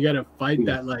and that. So you gotta fight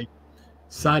that like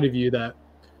side of you that,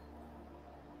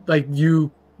 like you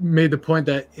made the point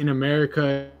that in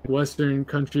America, Western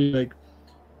countries, like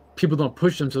people don't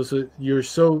push themselves. So you're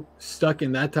so stuck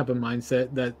in that type of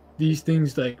mindset that these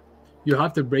things, like you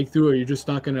have to break through, or you're just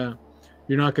not gonna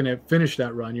finish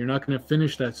that run. You're not gonna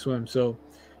finish that swim. So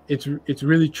it's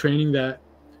really training that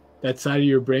side of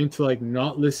your brain to like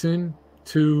not listen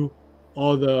to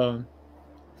all the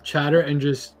chatter and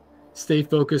just stay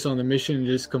focused on the mission and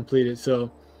just complete it.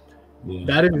 So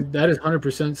that is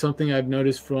 100% something I've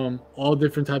noticed from all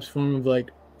different types of form of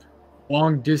like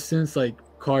long distance like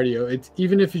cardio. It's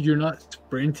even if you're not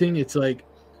sprinting, it's like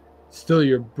still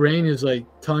your brain is like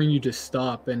telling you to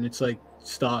stop, and it's like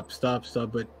stop,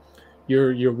 but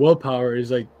your willpower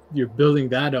is like you're building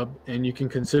that up, and you can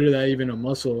consider that even a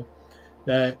muscle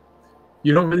that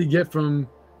you don't really get from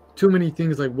too many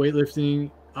things like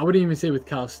weightlifting. I wouldn't even say with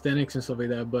calisthenics and stuff like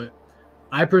that, but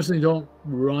I personally don't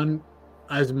run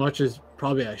as much as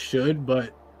probably I should,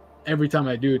 but every time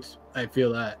I do, I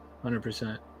feel that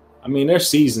 100%. I mean, there's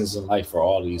seasons in life for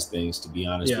all these things, to be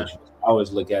honest with you. I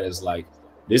always look at it as like,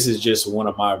 this is one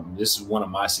of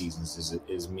my seasons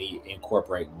is me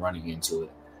incorporating running into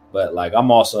it. But like, I'm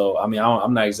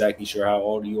not exactly sure how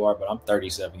old you are, but I'm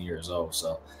 37 years old.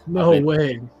 So no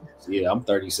way. Yeah, I'm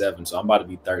 37, so I'm about to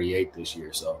be 38 this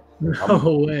year. So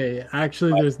no way.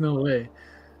 Actually, there's no way.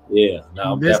 Yeah,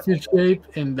 no, this good shape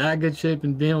and that good shape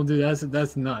and being able to do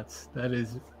that's nuts. That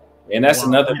is, and that's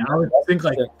another. I would think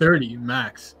like 30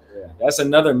 max. Yeah, that's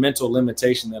another mental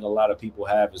limitation that a lot of people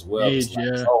have as well. Age,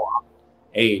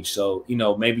 age. So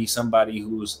maybe somebody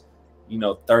who's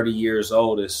 30 years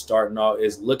old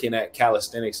is looking at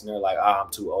calisthenics and they're like,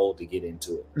 I'm too old to get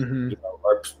into it.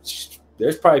 Or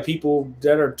there's probably people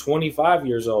that are 25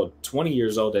 years old, 20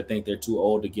 years old that think they're too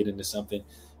old to get into something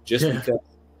just because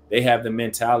they have the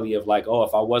mentality of like, oh,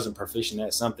 if I wasn't proficient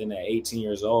at something at 18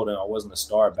 years old and I wasn't a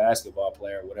star basketball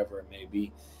player, whatever it may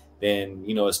be, then,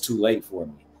 it's too late for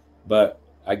me. But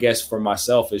I guess for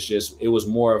myself, it was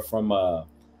more from a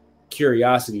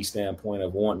curiosity standpoint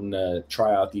of wanting to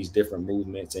try out these different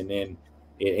movements. And then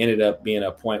it ended up being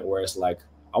a point where it's like,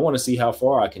 I want to see how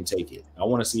far I can take it. I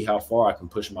want to see how far I can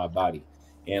push my body.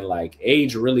 And like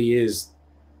age really is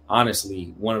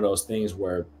honestly one of those things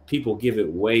where people give it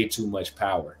way too much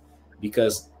power,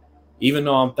 because even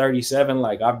though I'm 37,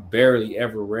 like I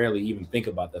rarely even think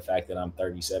about the fact that I'm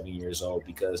 37 years old,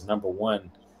 because number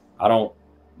one, I don't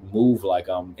move like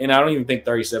and I don't even think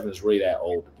 37 is really that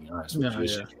old, to be honest with you.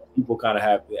 Yeah. People kind of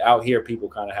have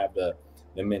the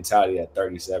mentality that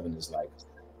 37 is like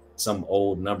some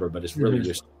old number, but it's really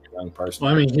just a young person.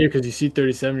 Well, I mean, here, because you see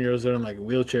 37-year-olds that are in like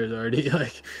wheelchairs already.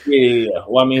 Like, yeah.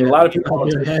 Well, I mean, a lot of people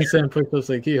handstand push-ups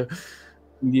like you.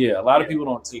 Yeah, a lot of people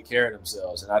don't take care of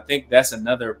themselves, and I think that's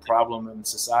another problem in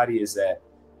society, is that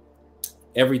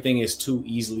everything is too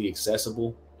easily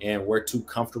accessible, and we're too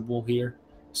comfortable here.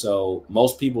 So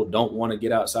most people don't want to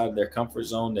get outside of their comfort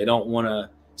zone. They don't want to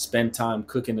spend time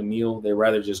cooking a meal. They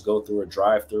rather just go through a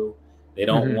drive-through. They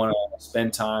don't want to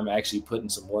spend time actually putting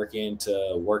some work in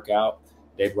to work out.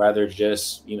 They'd rather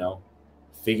just,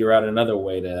 figure out another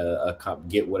way to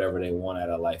get whatever they want out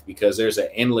of life, because there's an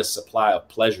endless supply of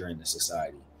pleasure in the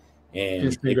society. And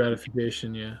instant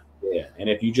gratification, yeah. And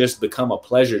if you just become a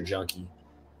pleasure junkie,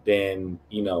 then,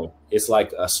 it's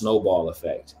like a snowball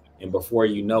effect. And before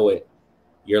you know it,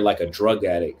 you're like a drug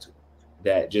addict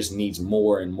that just needs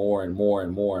more and more and more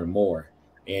and more and more.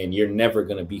 And you're never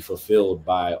going to be fulfilled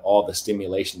by all the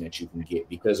stimulation that you can get,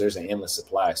 because there's an endless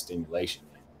supply of stimulation.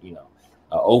 You know,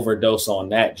 an overdose on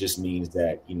that just means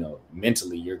that, you know,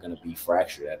 mentally you're going to be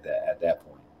fractured at that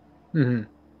point. Mm-hmm.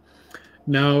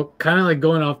 Now, kind of like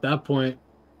going off that point,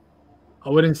 I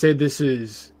wouldn't say this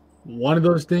is one of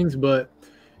those things, but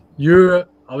you're,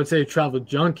 I would say, a travel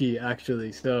junkie,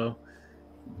 actually. So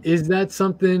is that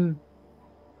something,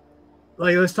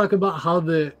 like, let's talk about how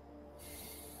the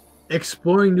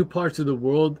exploring new parts of the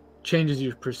world changes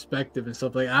your perspective and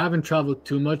stuff. Like, I haven't traveled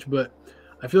too much, but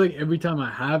I feel like every time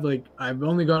I have, like, I've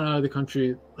only gone out of the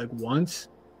country like once,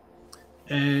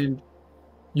 and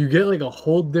you get like a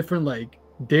whole different like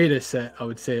data set, I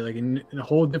would say, like in a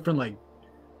whole different like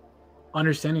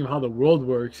understanding of how the world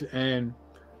works. And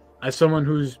as someone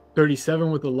who's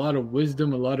 37 with a lot of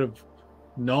wisdom, a lot of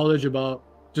knowledge about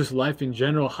just life in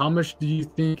general, how much do you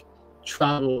think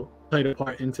travel played a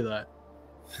part into that?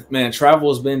 Man,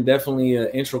 travel has been definitely an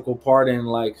integral part in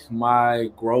like my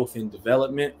growth and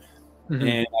development. Mm-hmm.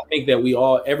 And I think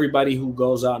that everybody who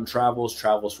goes out and travels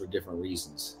for different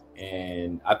reasons.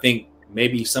 And I think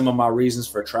maybe some of my reasons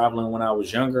for traveling when I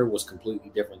was younger was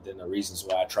completely different than the reasons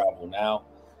why I travel now.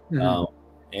 Mm-hmm.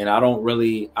 And I don't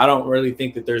really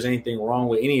think that there's anything wrong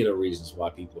with any of the reasons why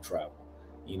people travel.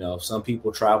 You know, some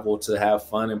people travel to have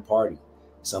fun and party.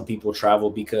 Some people travel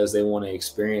because they want to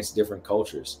experience different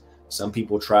cultures. Some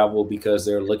people travel because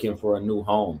they're looking for a new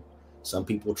home. Some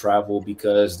people travel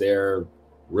because they're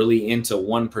really into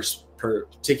one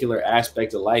particular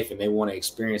aspect of life and they want to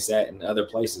experience that in other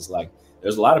places. Like,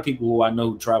 there's a lot of people who I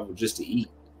know who travel just to eat.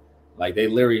 Like, they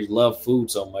literally love food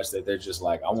so much that they're just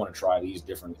like, I want to try these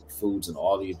different foods and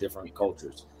all these different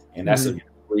cultures. And that's a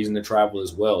reason to travel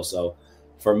as well. So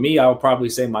for me, I would probably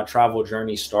say my travel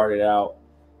journey started out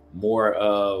more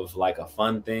of like a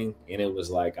fun thing. And it was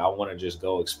like, I want to just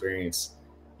go experience,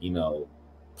 you know,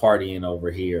 partying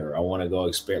over here. I want to go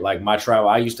experience, like, my travel.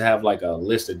 I used to have like a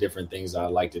list of different things I'd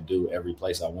like to do every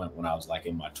place I went when I was like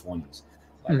in my 20s.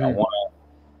 Like, I want to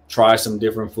try some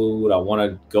different food. I want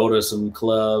to go to some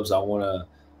clubs. I want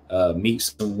to meet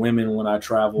some women when I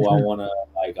travel. I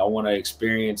want to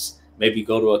experience, maybe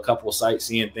go to a couple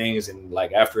sightseeing things. And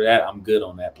like, after that, I'm good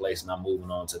on that place and I'm moving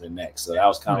on to the next. So that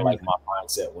was kind of like my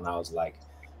mindset when I was like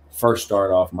first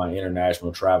start off my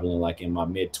international traveling, like in my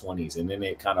mid 20s. And then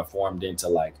it kind of formed into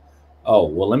like, oh,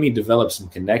 well, let me develop some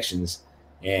connections.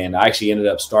 And I actually ended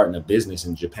up starting a business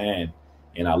in Japan.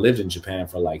 And I lived in Japan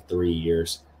for like 3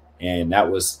 years. And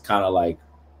that was kind of like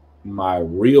my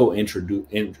real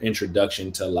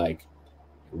introduction to like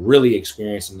really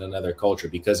experiencing another culture,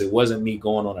 because it wasn't me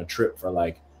going on a trip for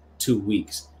like 2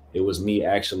 weeks. It was me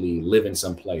actually living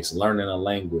someplace, learning a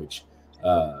language,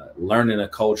 learning a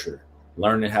culture,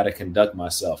 learning how to conduct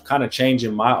myself, kind of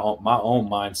changing my own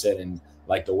mindset and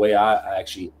like the way I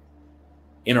actually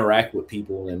interact with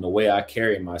people and the way I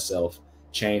carry myself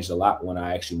changed a lot when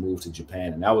I actually moved to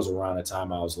Japan. And that was around the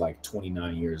time I was like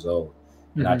 29 years old.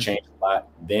 And I changed a lot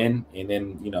then. And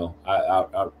then, you know,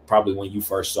 I probably when you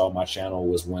first saw my channel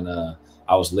was when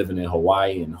I was living in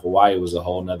Hawaii, and Hawaii was a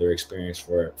whole nother experience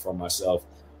for myself.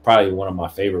 Probably one of my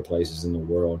favorite places in the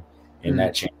world. And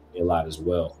that changed me a lot as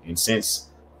well. And since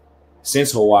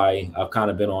Hawaii, I've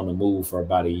kind of been on the move for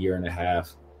about 1.5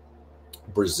 years.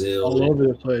 Brazil, all over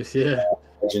the place. Yeah.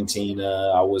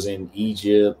 Argentina, I was in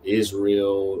Egypt,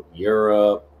 Israel,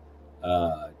 Europe,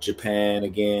 Japan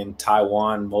again,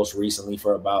 Taiwan most recently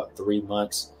for about 3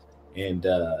 months. And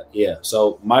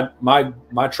so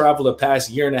my travel the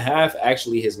past 1.5 years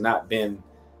actually has not been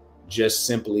just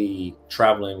simply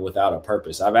traveling without a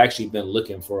purpose. I've actually been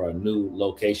looking for a new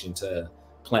location to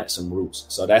plant some roots.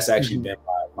 So that's actually been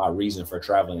my reason for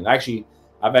traveling. And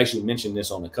I've actually mentioned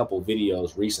this on a couple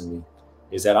videos recently,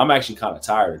 is that I'm actually kind of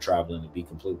tired of traveling, to be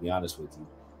completely honest with you.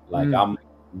 Like, I'm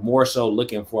more so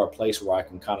looking for a place where I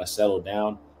can kind of settle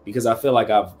down, because I feel like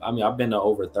I've been to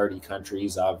over 30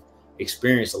 countries. I've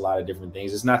experienced a lot of different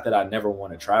things. It's not that I never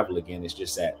want to travel again. It's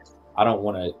just that I don't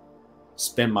want to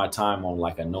spend my time on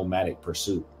like a nomadic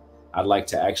pursuit. I'd like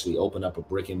to actually open up a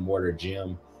brick and mortar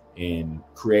gym and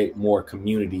create more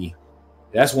community.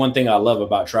 That's one thing I love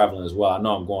about traveling as well. I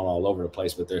know I'm going all over the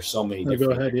place, but there's so many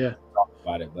different things to talk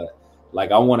about it. But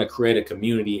like, I want to create a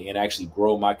community and actually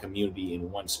grow my community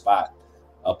in one spot,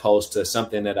 opposed to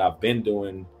something that I've been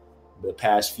doing the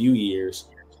past few years.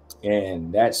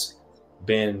 And that's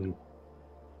been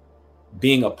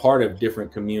being a part of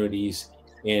different communities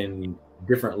in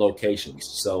different locations.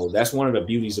 So that's one of the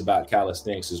beauties about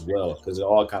calisthenics as well, because it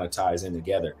all kind of ties in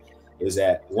together, is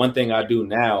that one thing I do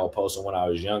now, opposed to when I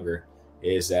was younger,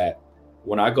 is that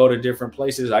when I go to different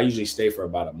places, I usually stay for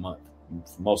about a month,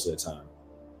 most of the time.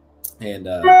 And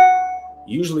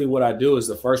usually what I do is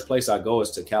the first place I go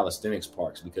is to calisthenics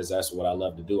parks, because that's what I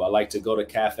love to do. I like to go to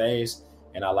cafes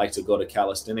and I like to go to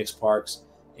calisthenics parks.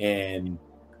 And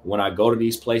when I go to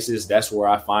these places, that's where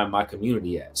I find my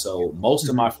community at. So most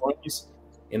of my friends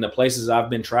in the places I've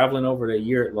been traveling over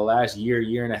the last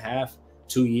year and a half,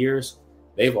 2 years,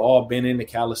 they've all been into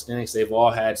calisthenics. They've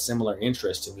all had similar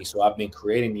interests to me. So I've been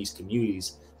creating these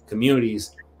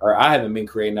communities, or I haven't been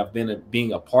creating, I've been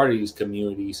being a part of these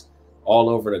communities all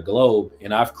over the globe.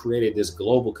 And I've created this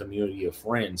global community of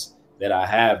friends that I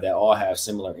have that all have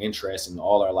similar interests and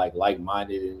all are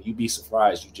like-minded. And you'd be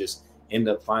surprised. You just end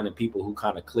up finding people who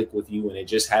kind of click with you, and it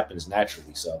just happens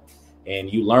naturally. So,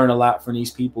 and you learn a lot from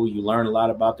these people. You learn a lot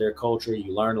about their culture.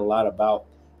 You learn a lot about,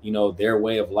 their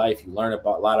way of life. You learn a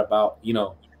lot about,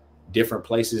 different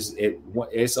places.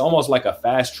 It's almost like a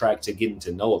fast track to getting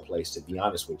to know a place, to be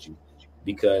honest with you,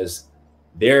 because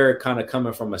they're kind of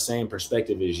coming from the same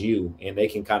perspective as you, and they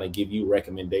can kind of give you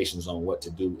recommendations on what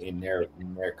to do in their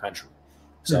country.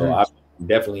 So I'm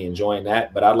definitely enjoying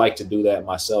that, but I'd like to do that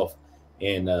myself.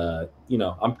 And,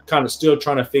 I'm kind of still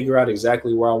trying to figure out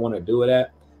exactly where I want to do it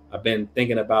at. I've been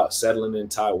thinking about settling in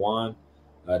Taiwan.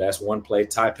 That's one place.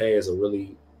 Taipei is a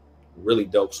really, really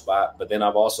dope spot. But then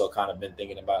I've also kind of been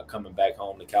thinking about coming back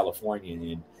home to California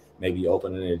and maybe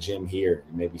opening a gym here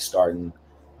and maybe starting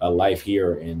a life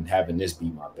here and having this be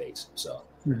my base. So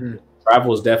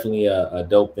travel is definitely a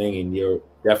dope thing, and you're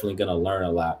definitely going to learn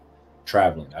a lot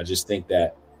traveling. I just think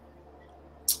that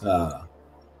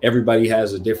everybody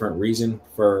has a different reason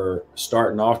for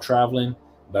starting off traveling,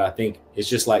 but I think it's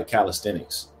just like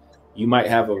calisthenics. You might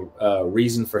have a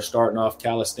reason for starting off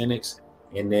calisthenics,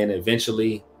 and then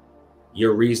eventually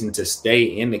your reason to stay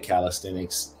in the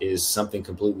calisthenics is something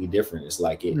completely different. It's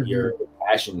like your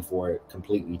passion for it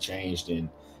completely changed, and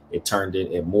it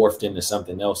morphed into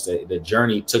something else. That the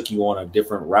journey took you on a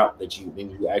different route than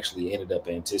you actually ended up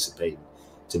anticipating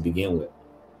to begin with.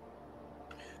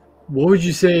 What would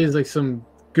you say is like some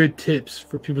good tips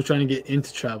for people trying to get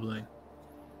into traveling?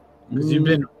 Because you've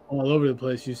been all over the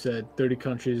place. You said 30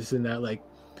 countries and that, like,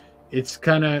 it's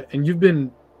kind of, and you've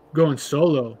been going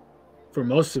solo for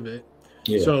most of it.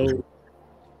 Yeah. So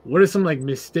what are some like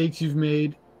mistakes you've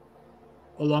made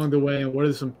along the way, and what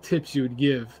are some tips you would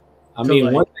give? I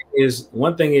mean, one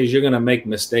thing is you're going to make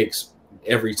mistakes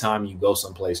every time you go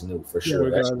someplace new, for sure.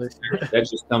 That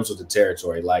just comes with the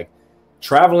territory. Like,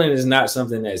 traveling is not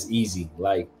something that's easy.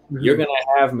 Like, you're going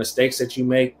to have mistakes that you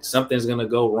make. Something's going to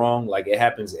go wrong. Like, it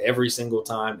happens every single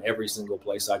time, every single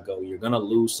place I go. You're going to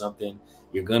lose something.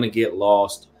 You're going to get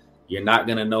lost. You're not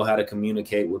going to know how to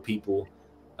communicate with people.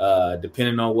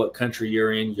 Depending on what country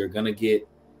you're in, you're going to get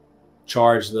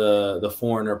charged the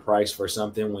foreigner price for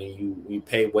something when you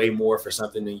pay way more for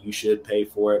something than you should pay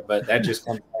for it. But that just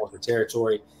comes with the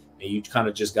territory, and you kind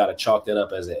of just got to chalk that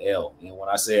up as an L. And when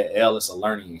I say an L, it's a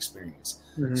learning experience.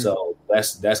 So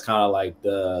that's kind of like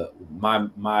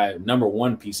my number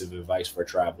one piece of advice for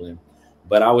traveling.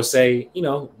 But I would say,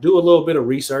 do a little bit of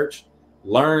research,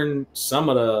 learn some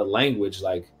of the language.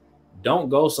 Like, don't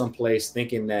go someplace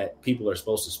thinking that people are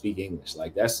supposed to speak English.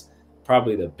 Like, that's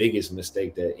probably the biggest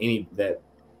mistake that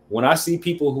when I see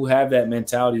people who have that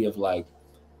mentality of like,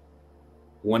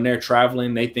 when they're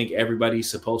traveling, they think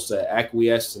everybody's supposed to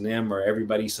acquiesce to them, or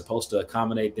everybody's supposed to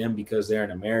accommodate them because they're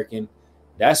an American.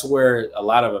 That's where a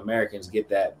lot of Americans get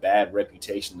that bad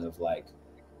reputation of like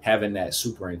having that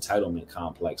super entitlement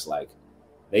complex. Like,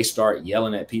 they start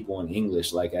yelling at people in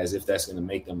English, like as if that's going to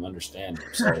make them understand them.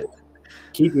 So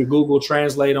keep your Google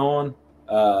Translate on.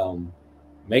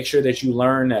 Make sure that you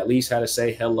learn at least how to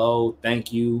say hello,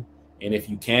 thank you. And if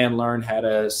you can learn how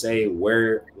to say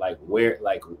where,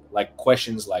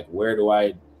 questions like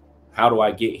how do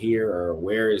I get here, or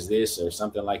where is this, or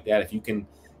something like that. If you can,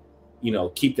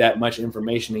 keep that much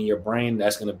information in your brain,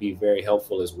 that's going to be very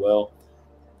helpful as well.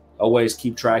 Always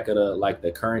keep track of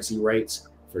the currency rates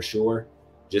for sure,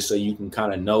 just so you can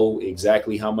kind of know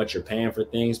exactly how much you're paying for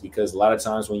things. Because a lot of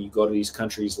times when you go to these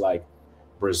countries like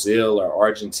Brazil or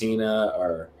Argentina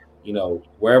or,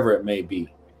 wherever it may be,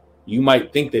 you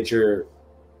might think that you're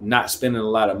not spending a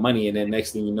lot of money. And then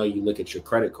next thing you know, you look at your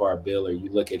credit card bill, or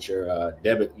you look at your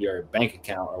your bank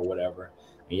account or whatever,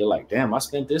 and you're like, damn, I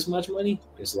spent this much money.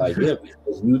 It's like, yeah,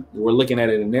 because you were looking at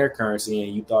it in their currency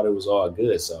and you thought it was all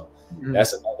good. So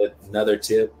that's another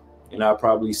tip. And I'll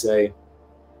probably say,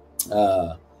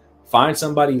 find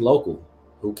somebody local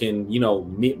who can,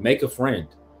 make a friend,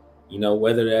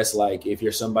 whether that's like, if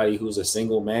you're somebody who's a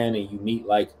single man and you meet,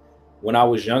 like when I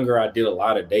was younger, I did a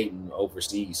lot of dating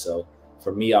overseas. So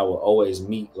for me, I would always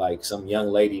meet like some young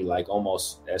lady, like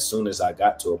almost as soon as I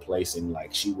got to a place, and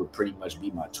like she would pretty much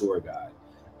be my tour guide.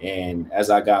 And as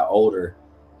I got older,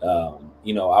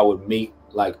 I would meet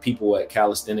like people at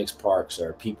calisthenics parks,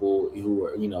 or people who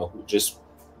are, just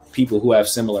people who have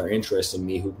similar interests in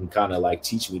me, who can kind of like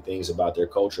teach me things about their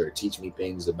culture, teach me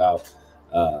things about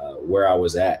where I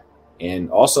was at.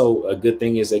 And also a good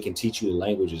thing is they can teach you the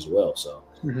language as well. So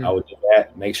I would do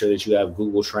that. Make sure that you have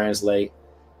Google Translate,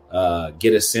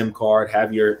 get a SIM card,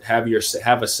 have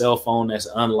a cell phone that's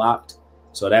unlocked.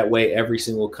 So that way, every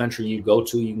single country you go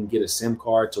to, you can get a SIM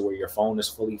card to where your phone is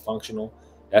fully functional.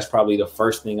 That's probably the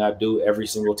first thing I do every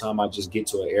single time I just get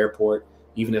to an airport.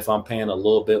 Even if I'm paying a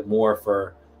little bit more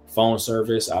for phone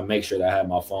service, I make sure that I have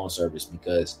my phone service,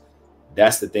 because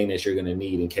that's the thing that you're going to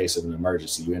need in case of an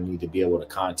emergency. You're going to need to be able to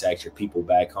contact your people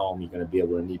back home. You're going to be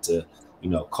able to need to,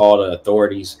 call the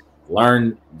authorities.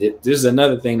 Learn that this is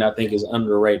another thing that I think is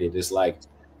underrated. It's like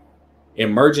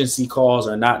emergency calls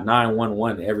are not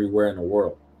 911 everywhere in the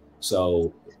world.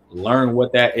 So learn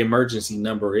what that emergency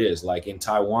number is. Like in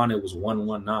Taiwan, it was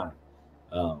 119.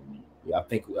 I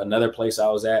think another place I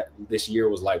was at this year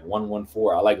was like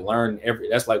 114. I like learn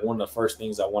that's like one of the first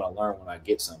things I want to learn when I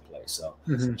get someplace. So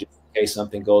just in case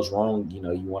something goes wrong, you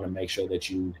want to make sure that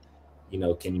you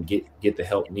can get the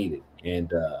help needed.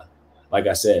 And like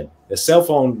I said, the cell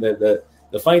phone, the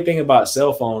funny thing about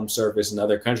cell phone service in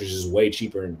other countries is way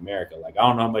cheaper in America. Like, I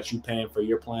don't know how much you paying for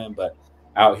your plan, but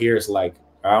out here it's like,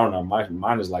 I don't know,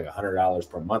 mine is like $100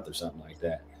 per month or something like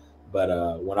that.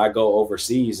 But when I go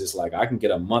overseas, it's like I can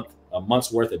get a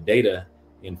month's worth of data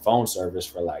in phone service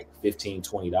for like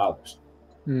 $15-$20.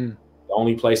 The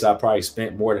only place I probably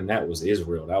spent more than that was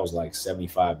Israel. That was like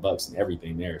 $75, and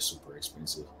everything there is super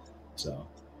expensive. So,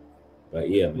 but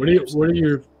yeah. What are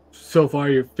your so far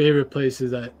your favorite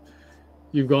places that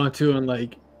you've gone to and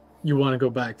like you want to go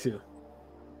back to?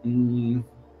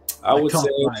 I would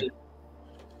say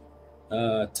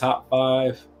top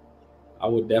 5. I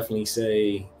would definitely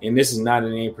say, and this is not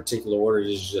in any particular order,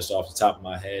 this is just off the top of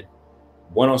my head,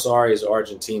 Buenos Aires,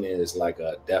 Argentina is like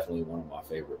definitely one of my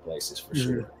favorite places for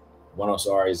sure. Buenos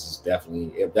Aires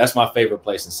is that's my favorite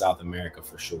place in South America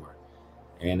for sure.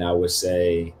 And I would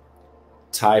say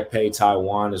Taipei,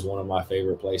 Taiwan is one of my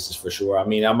favorite places for sure. I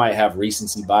mean, I might have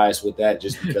recency bias with that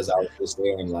just because I was just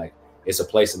there, and like it's a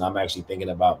place that I'm actually thinking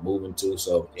about moving to.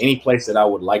 So any place that I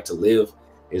would like to live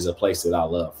is a place that I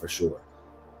love for sure.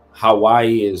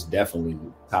 Hawaii is definitely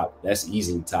top. That's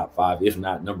easily top 5, if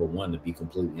not number 1, to be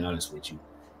completely honest with you.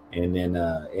 And then,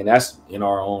 and that's in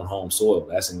our own home soil.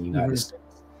 That's in the United States.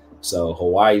 So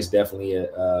Hawaii is definitely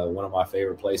one of my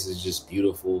favorite places. Just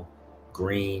beautiful,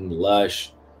 green,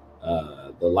 lush.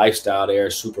 The lifestyle there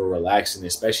is super relaxing,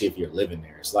 especially if you're living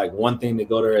there. It's like one thing to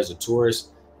go there as a tourist,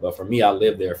 but for me, I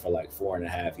lived there for like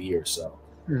 4.5 years. So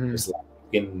it's like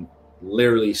you can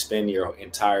literally spend your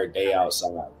entire day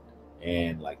outside.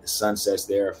 And like the sunsets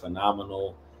there are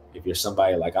phenomenal. If you're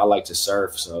somebody like, I like to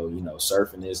surf, so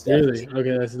surfing is definitely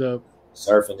okay. That's dope.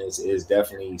 Surfing is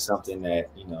definitely something that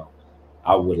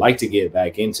I would like to get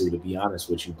back into, to be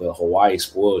honest with you. But Hawaii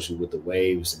spoils you with the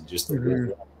waves and just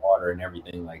the water and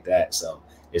everything like that. So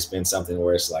it's been something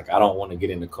where it's like I don't want to get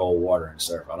into cold water and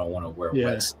surf. I don't want to wear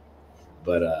wets.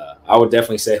 But I would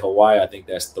definitely say Hawaii. I think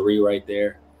that's 3 right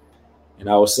there. And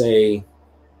I would say,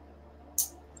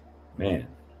 man,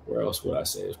 where else would I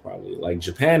say? It's probably like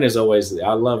Japan is always.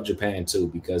 I love Japan too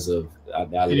because of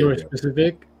anywhere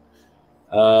specific.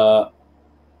 I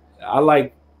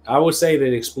would say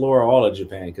that explore all of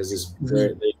Japan because it's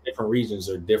the different regions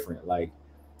are different. Like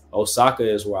Osaka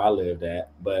is where I lived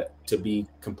at, but to be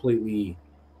completely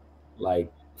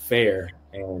like fair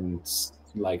and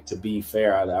like to be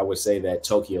fair, I would say that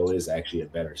Tokyo is actually a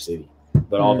better city.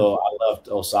 But although I loved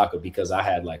Osaka because I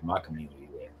had like my community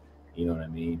there, you know what I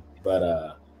mean?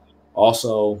 But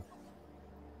also,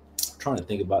 I'm trying to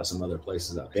think about some other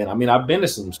places I've been. I mean, I've been to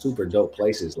some super dope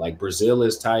places. Like Brazil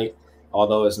is tight,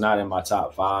 although it's not in my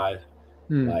top 5.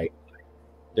 Like,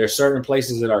 there's certain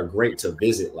places that are great to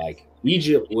visit. Like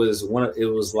Egypt was it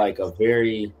was like a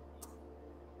very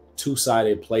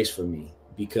two-sided place for me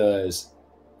because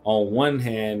on one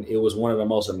hand, it was one of the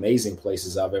most amazing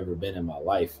places I've ever been in my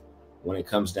life when it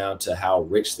comes down to how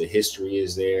rich the history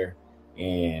is there.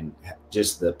 And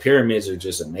just the pyramids are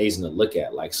just amazing to look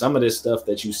at. Like some of this stuff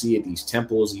that you see at these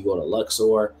temples, you go to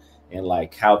Luxor, and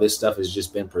like how this stuff has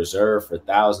just been preserved for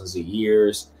thousands of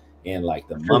years, and like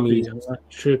the mummies,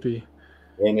 trippy.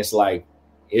 And it's like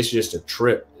it's just a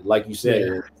trip. Like you said,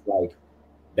 it's like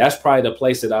that's probably the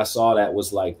place that I saw that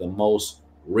was like the most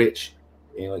rich,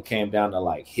 and it came down to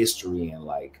like history and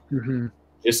like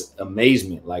just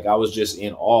amazement. Like I was just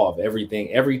in awe of everything.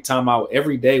 Every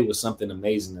day was something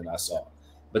amazing that I saw.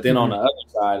 But then on the other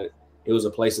side, it was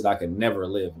a place that I could never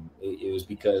live in. It was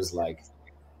because like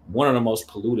one of the most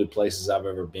polluted places I've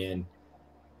ever been.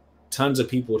 Tons of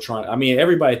people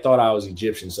everybody thought I was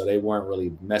Egyptian, so they weren't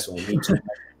really messing with me too much.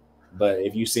 But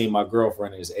if you see, my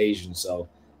girlfriend is Asian, so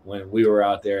when we were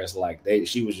out there, it's like they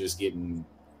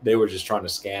were just trying to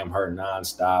scam her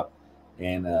nonstop,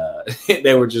 and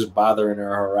they were just bothering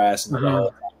her, harassing her the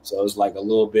whole time. So it was like a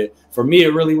little bit, for me,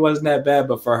 it really wasn't that bad,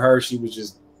 but for her, she was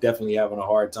just definitely having a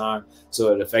hard time.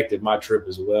 So it affected my trip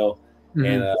as well.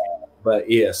 And but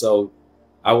yeah, so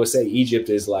I would say Egypt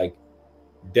is like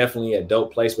definitely a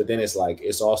dope place, but then it's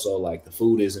also like the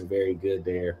food isn't very good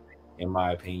there, in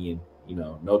my opinion. You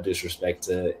know, no disrespect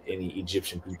to any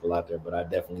Egyptian people out there, but I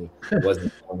definitely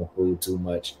wasn't on the food too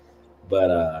much.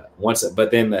 But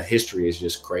but then the history is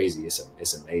just crazy.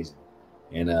 It's amazing.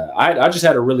 And I just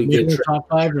had a really good trip. Top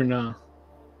 5 or no?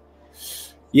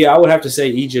 Yeah, I would have to say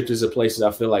Egypt is a place that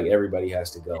I feel like everybody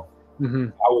has to go.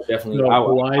 I would definitely.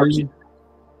 Hawaii,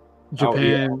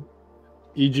 Japan,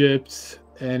 Egypt,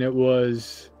 and it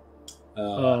was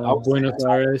Buenos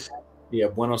Aires. Yeah,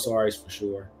 Buenos Aires for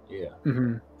sure. Yeah.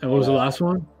 And what was the last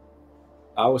one?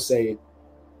 I would say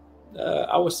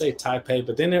Taipei,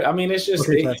 but then it's just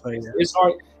Taipei, it's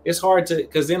hard. It's hard to,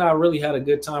 because then I really had a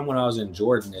good time when I was in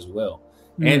Jordan as well,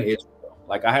 and Israel.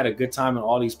 Like I had a good time in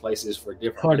all these places for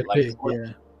different.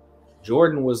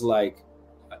 Jordan was like,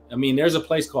 there's a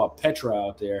place called Petra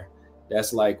out there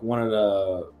that's like one of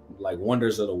the like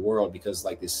wonders of the world, because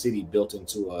like this city built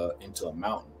into a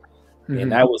mountain,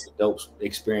 and that was a dope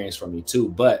experience for me too.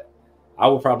 But I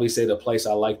would probably say the place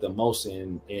I liked the most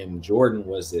in Jordan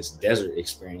was this desert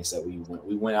experience that we went.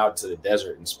 We went out to the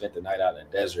desert and spent the night out in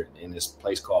the desert in this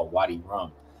place called Wadi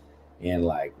Rum, and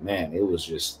like, man, it was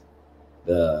just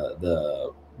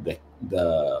the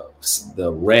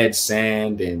red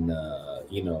sand and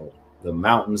the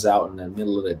mountains out in the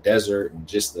middle of the desert, and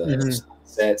just the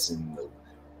sunsets and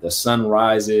the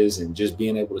sunrises, and just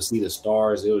being able to see the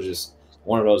stars. It was just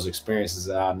one of those experiences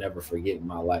that I'll never forget in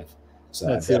my life. So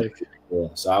that's it. Yeah.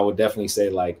 So I would definitely say,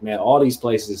 like, man, all these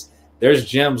places, there's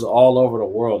gems all over the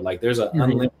world. Like there's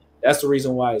unlimited. That's the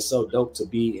reason why it's so dope to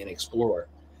be an explorer,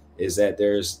 is that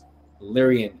there's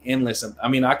literally an endless.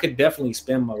 I could definitely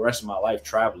spend the rest of my life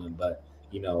traveling, but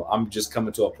I'm just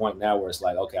coming to a point now where it's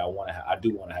like, okay, I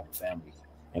do want to have a family,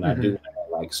 and I do want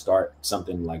to like start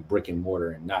something like brick and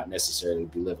mortar, and not necessarily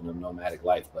be living a nomadic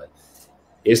life. But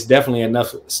it's definitely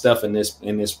enough stuff on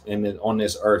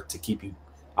this earth to keep you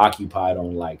occupied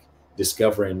on like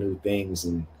discovering new things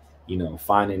and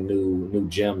finding new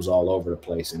gems all over the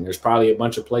place. And there's probably a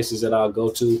bunch of places that I'll go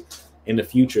to in the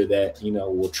future that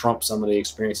will trump some of the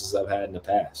experiences I've had in the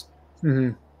past.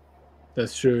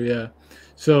 That's true. Yeah.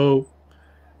 So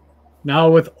now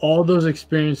with all those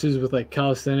experiences with like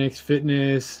calisthenics,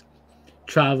 fitness,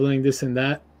 traveling, this and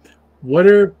that, what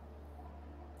are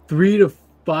 3 to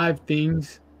 5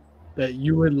 things that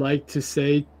you would like to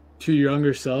say to your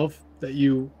younger self that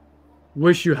you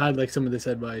wish you had, like some of this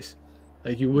advice,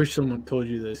 like you wish someone told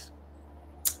you this?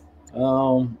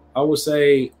 I would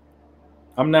say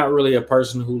I'm not really a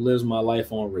person who lives my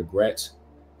life on regrets.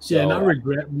 So, not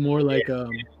regret, more like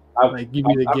like give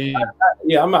you the game.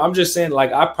 I'm just saying,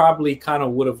 like, I probably kind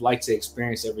of would have liked to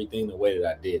experience everything the way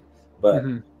that I did, but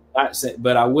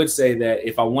but I would say that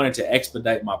if I wanted to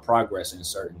expedite my progress in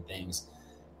certain things,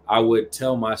 I would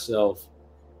tell myself,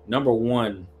 number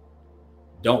one,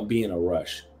 don't be in a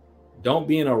rush. Don't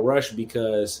be in a rush,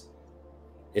 because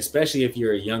especially if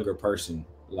you're a younger person,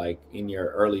 like in your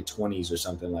early 20s or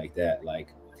something like that, like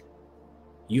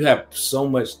you have so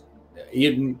much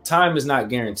time is not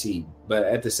guaranteed, but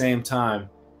at the same time,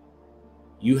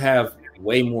 you have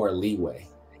way more leeway.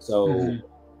 So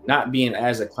not being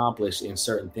as accomplished in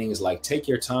certain things, like take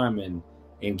your time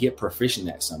and get proficient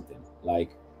at something.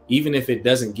 Like, even if it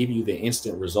doesn't give you the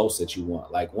instant results that you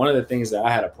want. Like one of the things that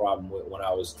I had a problem with when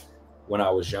I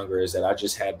was younger is that I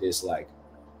just had this like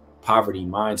poverty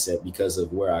mindset because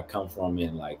of where I come from.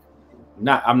 And like,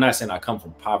 I'm not saying I come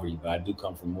from poverty, but I do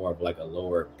come from more of like a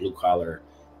lower blue collar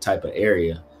type of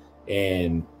area.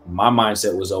 And my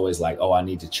mindset was always like, oh, I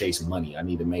need to chase money. I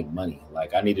need to make money.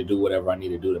 Like I need to do whatever I need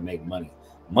to do to make money.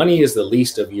 Money is the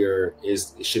least of your,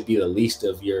 it should be the least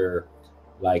of your,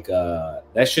 like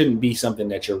that shouldn't be something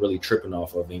that you're really tripping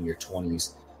off of in your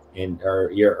 20s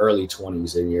or your early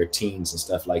 20s and your teens and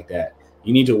stuff like that.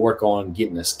 You need to work on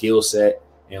getting a skill set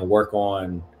and work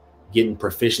on getting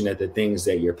proficient at the things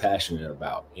that you're passionate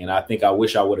about. And I think I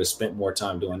wish I would have spent more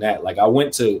time doing that. Like I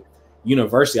went to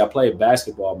university, I played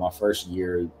basketball my first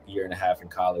year and a half in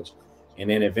college. And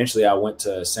then eventually I went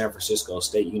to San Francisco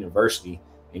State University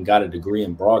and got a degree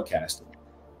in broadcasting.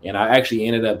 And I actually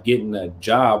ended up getting a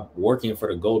job working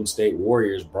for the Golden State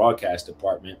Warriors broadcast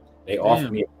department. They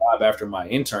offered me a job after my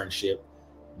internship,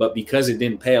 but because it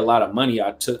didn't pay a lot of money,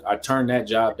 I turned that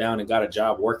job down and got a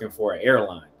job working for an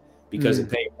airline because it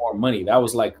paid more money. That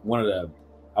was like one of the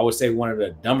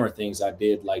dumber things I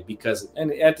did, like, because,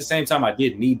 and at the same time I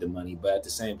did need the money, but at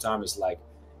the same time it's like,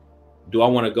 do I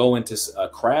want to go into a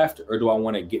craft or do I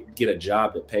want to get a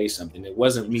job that pays something? It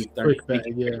wasn't me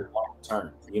thinking long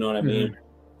term. You know what I mean?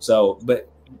 So, but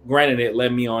granted, it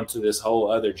led me on to this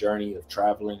whole other journey of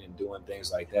traveling and doing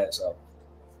things like that. So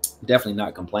definitely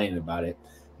not complaining about it.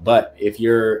 But if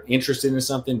you're interested in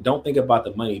something, don't think about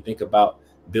the money. Think about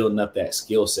building up that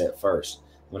skill set first.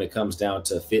 When it comes down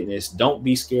to fitness, don't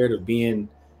be scared of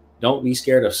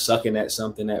sucking at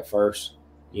something at first,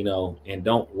 you know, and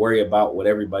don't worry about what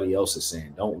everybody else is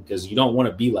saying. Because you don't want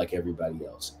to be like everybody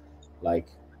else. Like,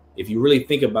 if you really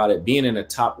think about it, being in the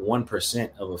top 1%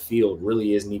 of a field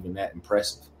really isn't even that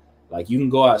impressive. Like, you can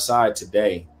go outside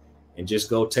today and just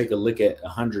go take a look at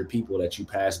 100 people that you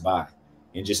pass by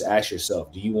and just ask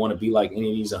yourself, do you want to be like any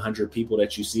of these 100 people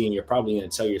that you see? And you're probably going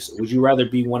to tell yourself, would you rather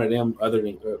be one of them other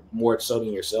than more so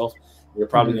than yourself? You're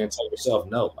probably going to tell yourself,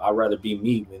 no, I'd rather be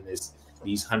me than these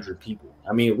 100 people.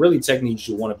 I mean, really, technically, you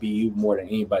should want to be you more than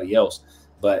anybody else.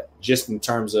 But just in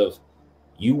terms of,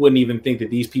 you wouldn't even think that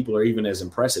these people are even as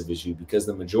impressive as you, because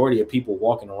the majority of people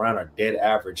walking around are dead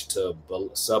average to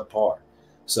subpar.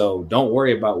 So don't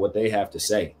worry about what they have to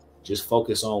say. Just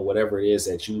focus on whatever it is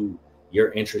that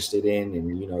you're interested in,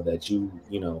 and that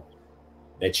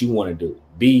you want to do.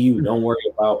 Be you. Don't worry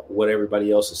about what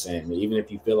everybody else is saying, even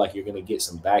if you feel like you're going to get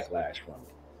some backlash from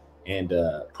it. And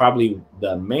probably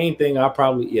the main thing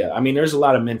there's a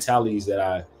lot of mentalities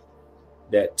that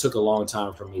took a long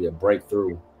time for me to break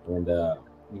through. And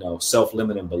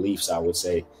self-limiting beliefs, I would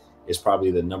say, is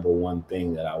probably the number one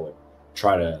thing that I would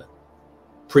try to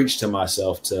preach to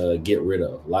myself to get rid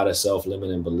of. A lot of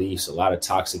self-limiting beliefs, a lot of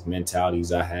toxic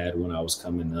mentalities I had when I was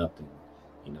coming up,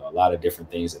 and a lot of different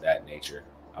things of that nature.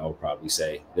 I would probably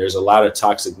say there's a lot of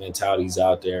toxic mentalities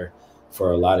out there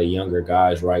for a lot of younger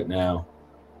guys right now.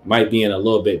 Might be in a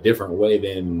little bit different way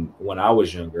than when I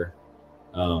was younger.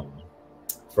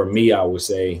 For me, I would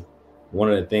say one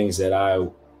of the things that I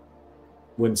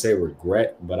wouldn't say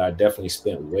regret, but I definitely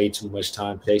spent way too much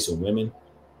time chasing women.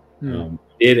 You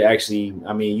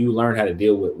learn how to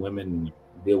deal with women,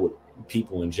 deal with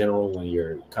people in general when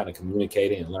you're kind of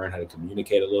communicating, and learn how to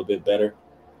communicate a little bit better.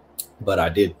 But I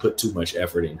did put too much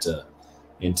effort into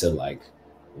like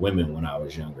women when I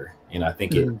was younger, and I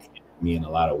think it hit me in a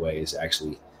lot of ways,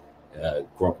 actually,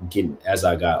 getting as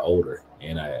I got older.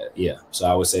 And so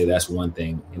I would say that's one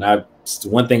thing. And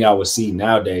one thing I would see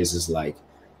nowadays is like,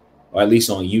 or at least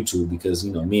on YouTube, because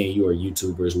me and you are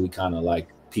YouTubers, we kind of like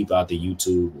peep out the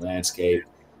YouTube landscape.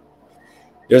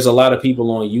 There's a lot of people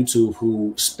on YouTube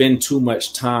who spend too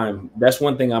much time. That's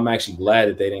one thing I'm actually glad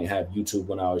that they didn't have YouTube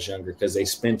when I was younger, because they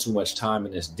spend too much time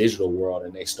in this digital world,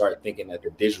 and they start thinking that the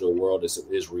digital world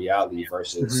is reality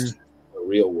versus the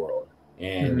real world.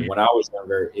 And when I was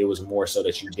younger, it was more so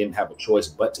that you didn't have a choice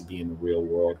but to be in the real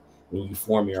world when you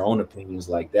form your own opinions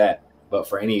like that. But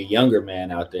for any younger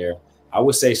man out there, I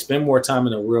would say spend more time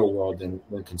in the real world than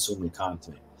when consuming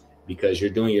content, because you're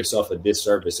doing yourself a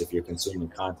disservice if you're consuming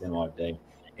content all day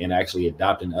and actually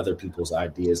adopting other people's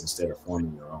ideas instead of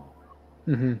forming your own.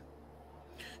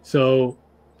 So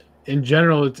in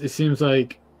general, it seems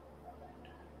like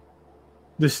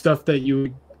the stuff that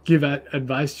you give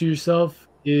advice to yourself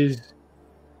is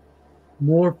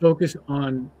more focused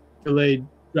on delayed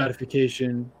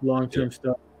gratification, long-term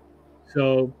stuff.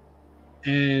 So,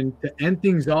 and to end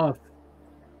things off.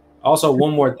 Also,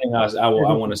 one more thing I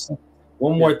want to say.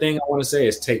 One more thing I want to say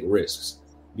is take risks,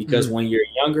 because when you're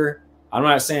younger, I'm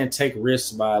not saying take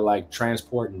risks by like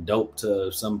transporting dope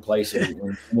to some place.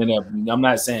 I'm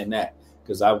not saying that,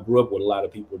 because I grew up with a lot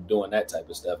of people doing that type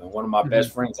of stuff. And one of my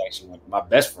best friends my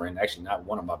best friend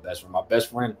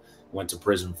went to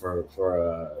prison for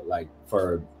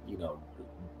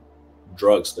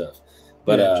drug stuff.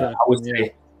 But I would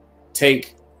say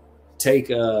take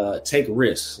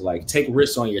risks. Like, take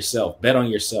risks on yourself. Bet on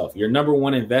yourself. Your number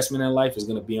one investment in life is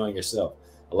going to be on yourself.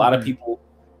 A lot of people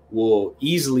will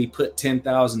easily put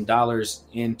 $10,000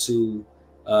 into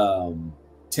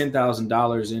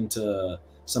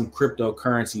some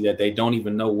cryptocurrency that they don't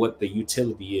even know what the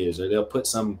utility is, or they'll put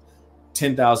some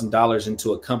 $10,000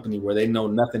 into a company where they know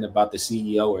nothing about the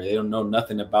CEO, or they don't know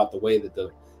nothing about the way that the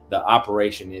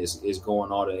operation is going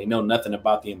on. They know nothing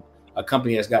about a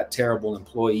company that's got terrible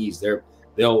employees.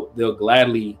 They'll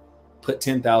gladly put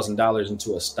 $10,000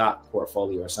 into a stock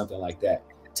portfolio or something like that.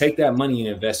 Take that money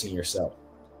and invest in yourself.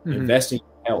 Invest in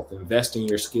your health, invest in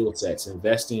your skill sets,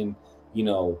 invest in,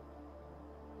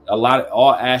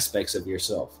 all aspects of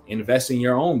yourself. Invest in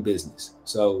your own business.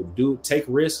 So take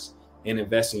risks and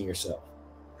invest in yourself.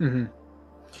 And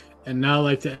now,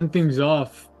 like, to end things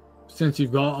off, since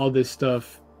you've got all this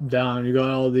stuff down, you got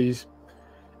all these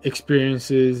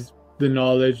experiences, the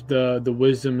knowledge, the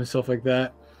wisdom and stuff like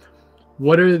that,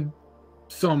 what are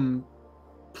some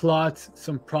plots,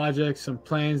 some projects, some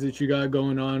plans that you got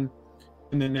going on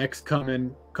in the next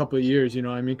coming couple of years? You know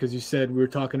what I mean? Because you said we were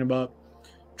talking about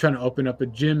trying to open up a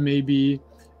gym maybe,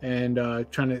 and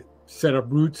trying to set up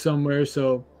roots somewhere.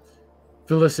 So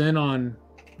fill us in on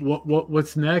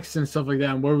what's next and stuff like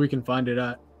that, and where we can find it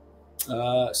at.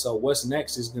 So what's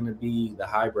next is going to be the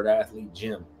Hybrid Athlete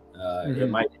Gym. It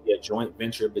might be a joint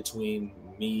venture between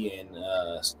me and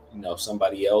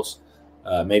somebody else,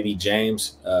 maybe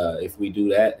James, if we do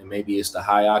that, and maybe it's the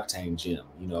High Octane Gym,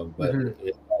 but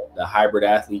the Hybrid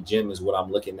Athlete Gym is what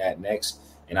I'm looking at next.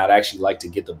 And I'd actually like to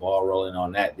get the ball rolling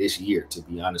on that this year, to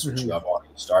be honest with you. I've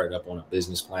already started up on a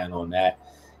business plan on that.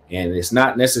 And it's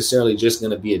not necessarily just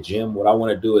going to be a gym. What I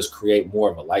want to do is create more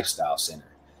of a lifestyle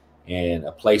center and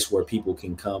a place where people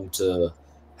can come to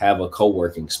have a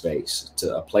co-working space,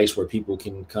 to a place where people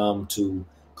can come to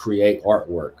create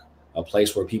artwork, a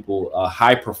place where a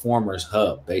high performers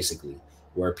hub, basically,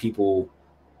 where people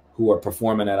who are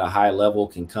performing at a high level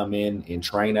can come in and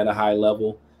train at a high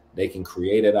level. They can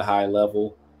create at a high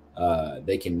level.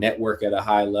 They can network at a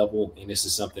high level. And this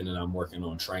is something that I'm working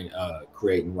on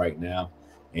creating right now.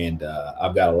 And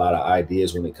I've got a lot of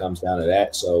ideas when it comes down to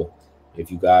that. So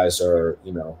if you guys are,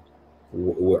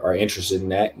 are interested in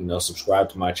that, subscribe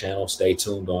to my channel, stay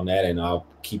tuned on that, and I'll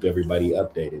keep everybody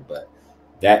updated. But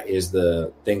that is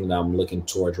the thing that I'm looking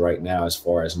towards right now as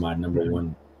far as my number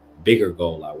one bigger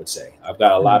goal, I would say. I've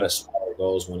got a lot of smaller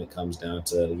goals when it comes down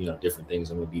to, different things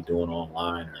I'm going to be doing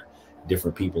online or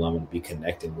different people I'm going to be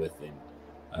connecting with. And,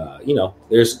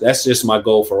 that's just my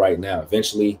goal for right now.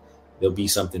 Eventually there'll be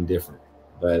something different,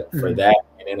 but for that,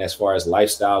 and then as far as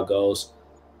lifestyle goes,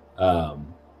 I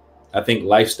think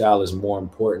lifestyle is more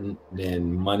important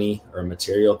than money or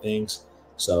material things.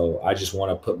 So I just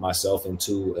want to put myself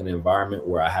into an environment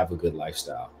where I have a good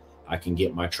lifestyle. I can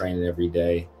get my training every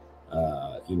day.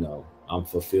 I'm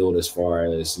fulfilled as far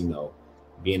as,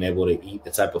 being able to eat the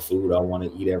type of food I want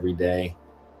to eat every day.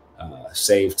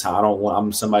 Save time.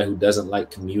 I'm somebody who doesn't like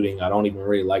commuting. I don't even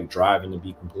really like driving, to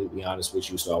be completely honest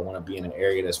with you. So I want to be in an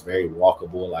area that's very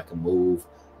walkable. I can move.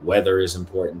 Weather is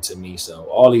important to me. So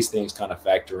all these things kind of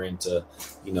factor into,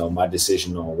 my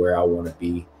decision on where I want to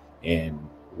be and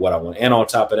what I want. And on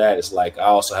top of that, it's like I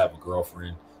also have a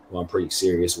girlfriend who I'm pretty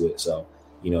serious with. So,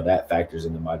 that factors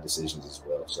into my decisions as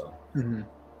well. So.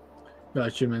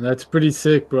 Got you, man. That's pretty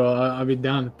sick, bro. I'll be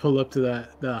down to pull up to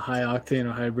the High Octane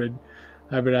or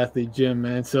Hybrid Athlete Gym,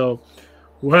 man. So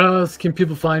where else can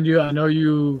people find you? I know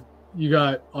you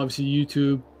got obviously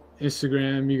YouTube,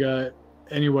 Instagram. You got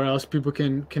anywhere else people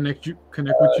can connect with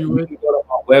you with? You can go to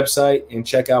my website and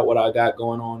check out what I got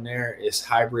going on there. It's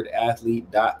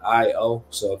hybridathlete.io.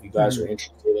 So if you guys are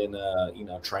interested in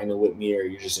training with me, or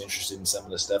you're just interested in some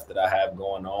of the stuff that I have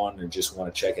going on and just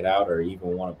want to check it out, or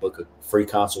even want to book a free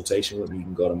consultation with me, you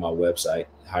can go to my website,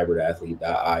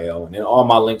 hybridathlete.io. And then all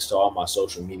my links to all my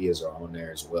social medias are on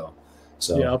there as well.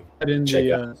 So yeah, I'll put that in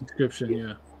the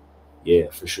description.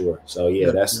 Yeah, for sure. So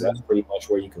that's pretty much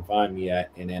where you can find me at.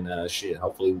 And then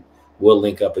hopefully we'll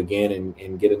link up again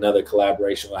and get another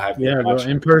collaboration. Bro,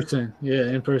 in person. Yeah,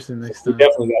 in person next time. We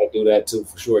definitely got to do that too,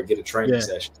 for sure. Get a training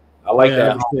session. I like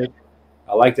that.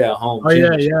 I like that home. Oh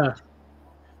yeah.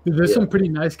 Dude, there's some pretty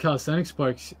nice calisthenics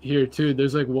parks here too.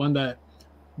 There's like one that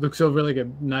looks over like a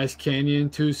nice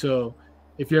canyon too. So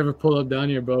if you ever pull up down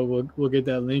here, bro, we'll get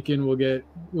that link in.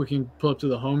 We can pull up to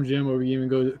the home gym, or we can even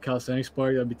go to the calisthenics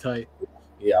park. That'd be tight.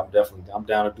 Yeah, I'm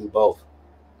down to do both.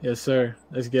 Yes, sir.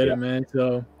 Let's get it, man.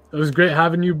 So it was great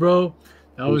having you, bro.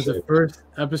 That was the first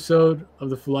episode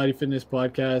of the Fooladi Fitness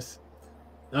Podcast.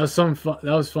 That was fun.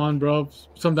 That was fun, bro.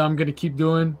 Something I'm gonna keep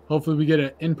doing. Hopefully, we get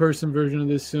an in-person version of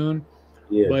this soon.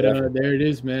 Yeah, but there it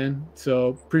is, man. So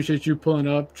appreciate you pulling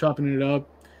up, chopping it up,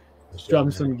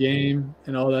 dropping some game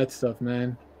and all that stuff,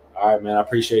 man. All right, man. I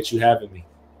appreciate you having me.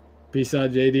 Peace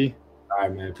out, JD. All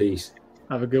right, man. Peace.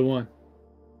 Have a good one.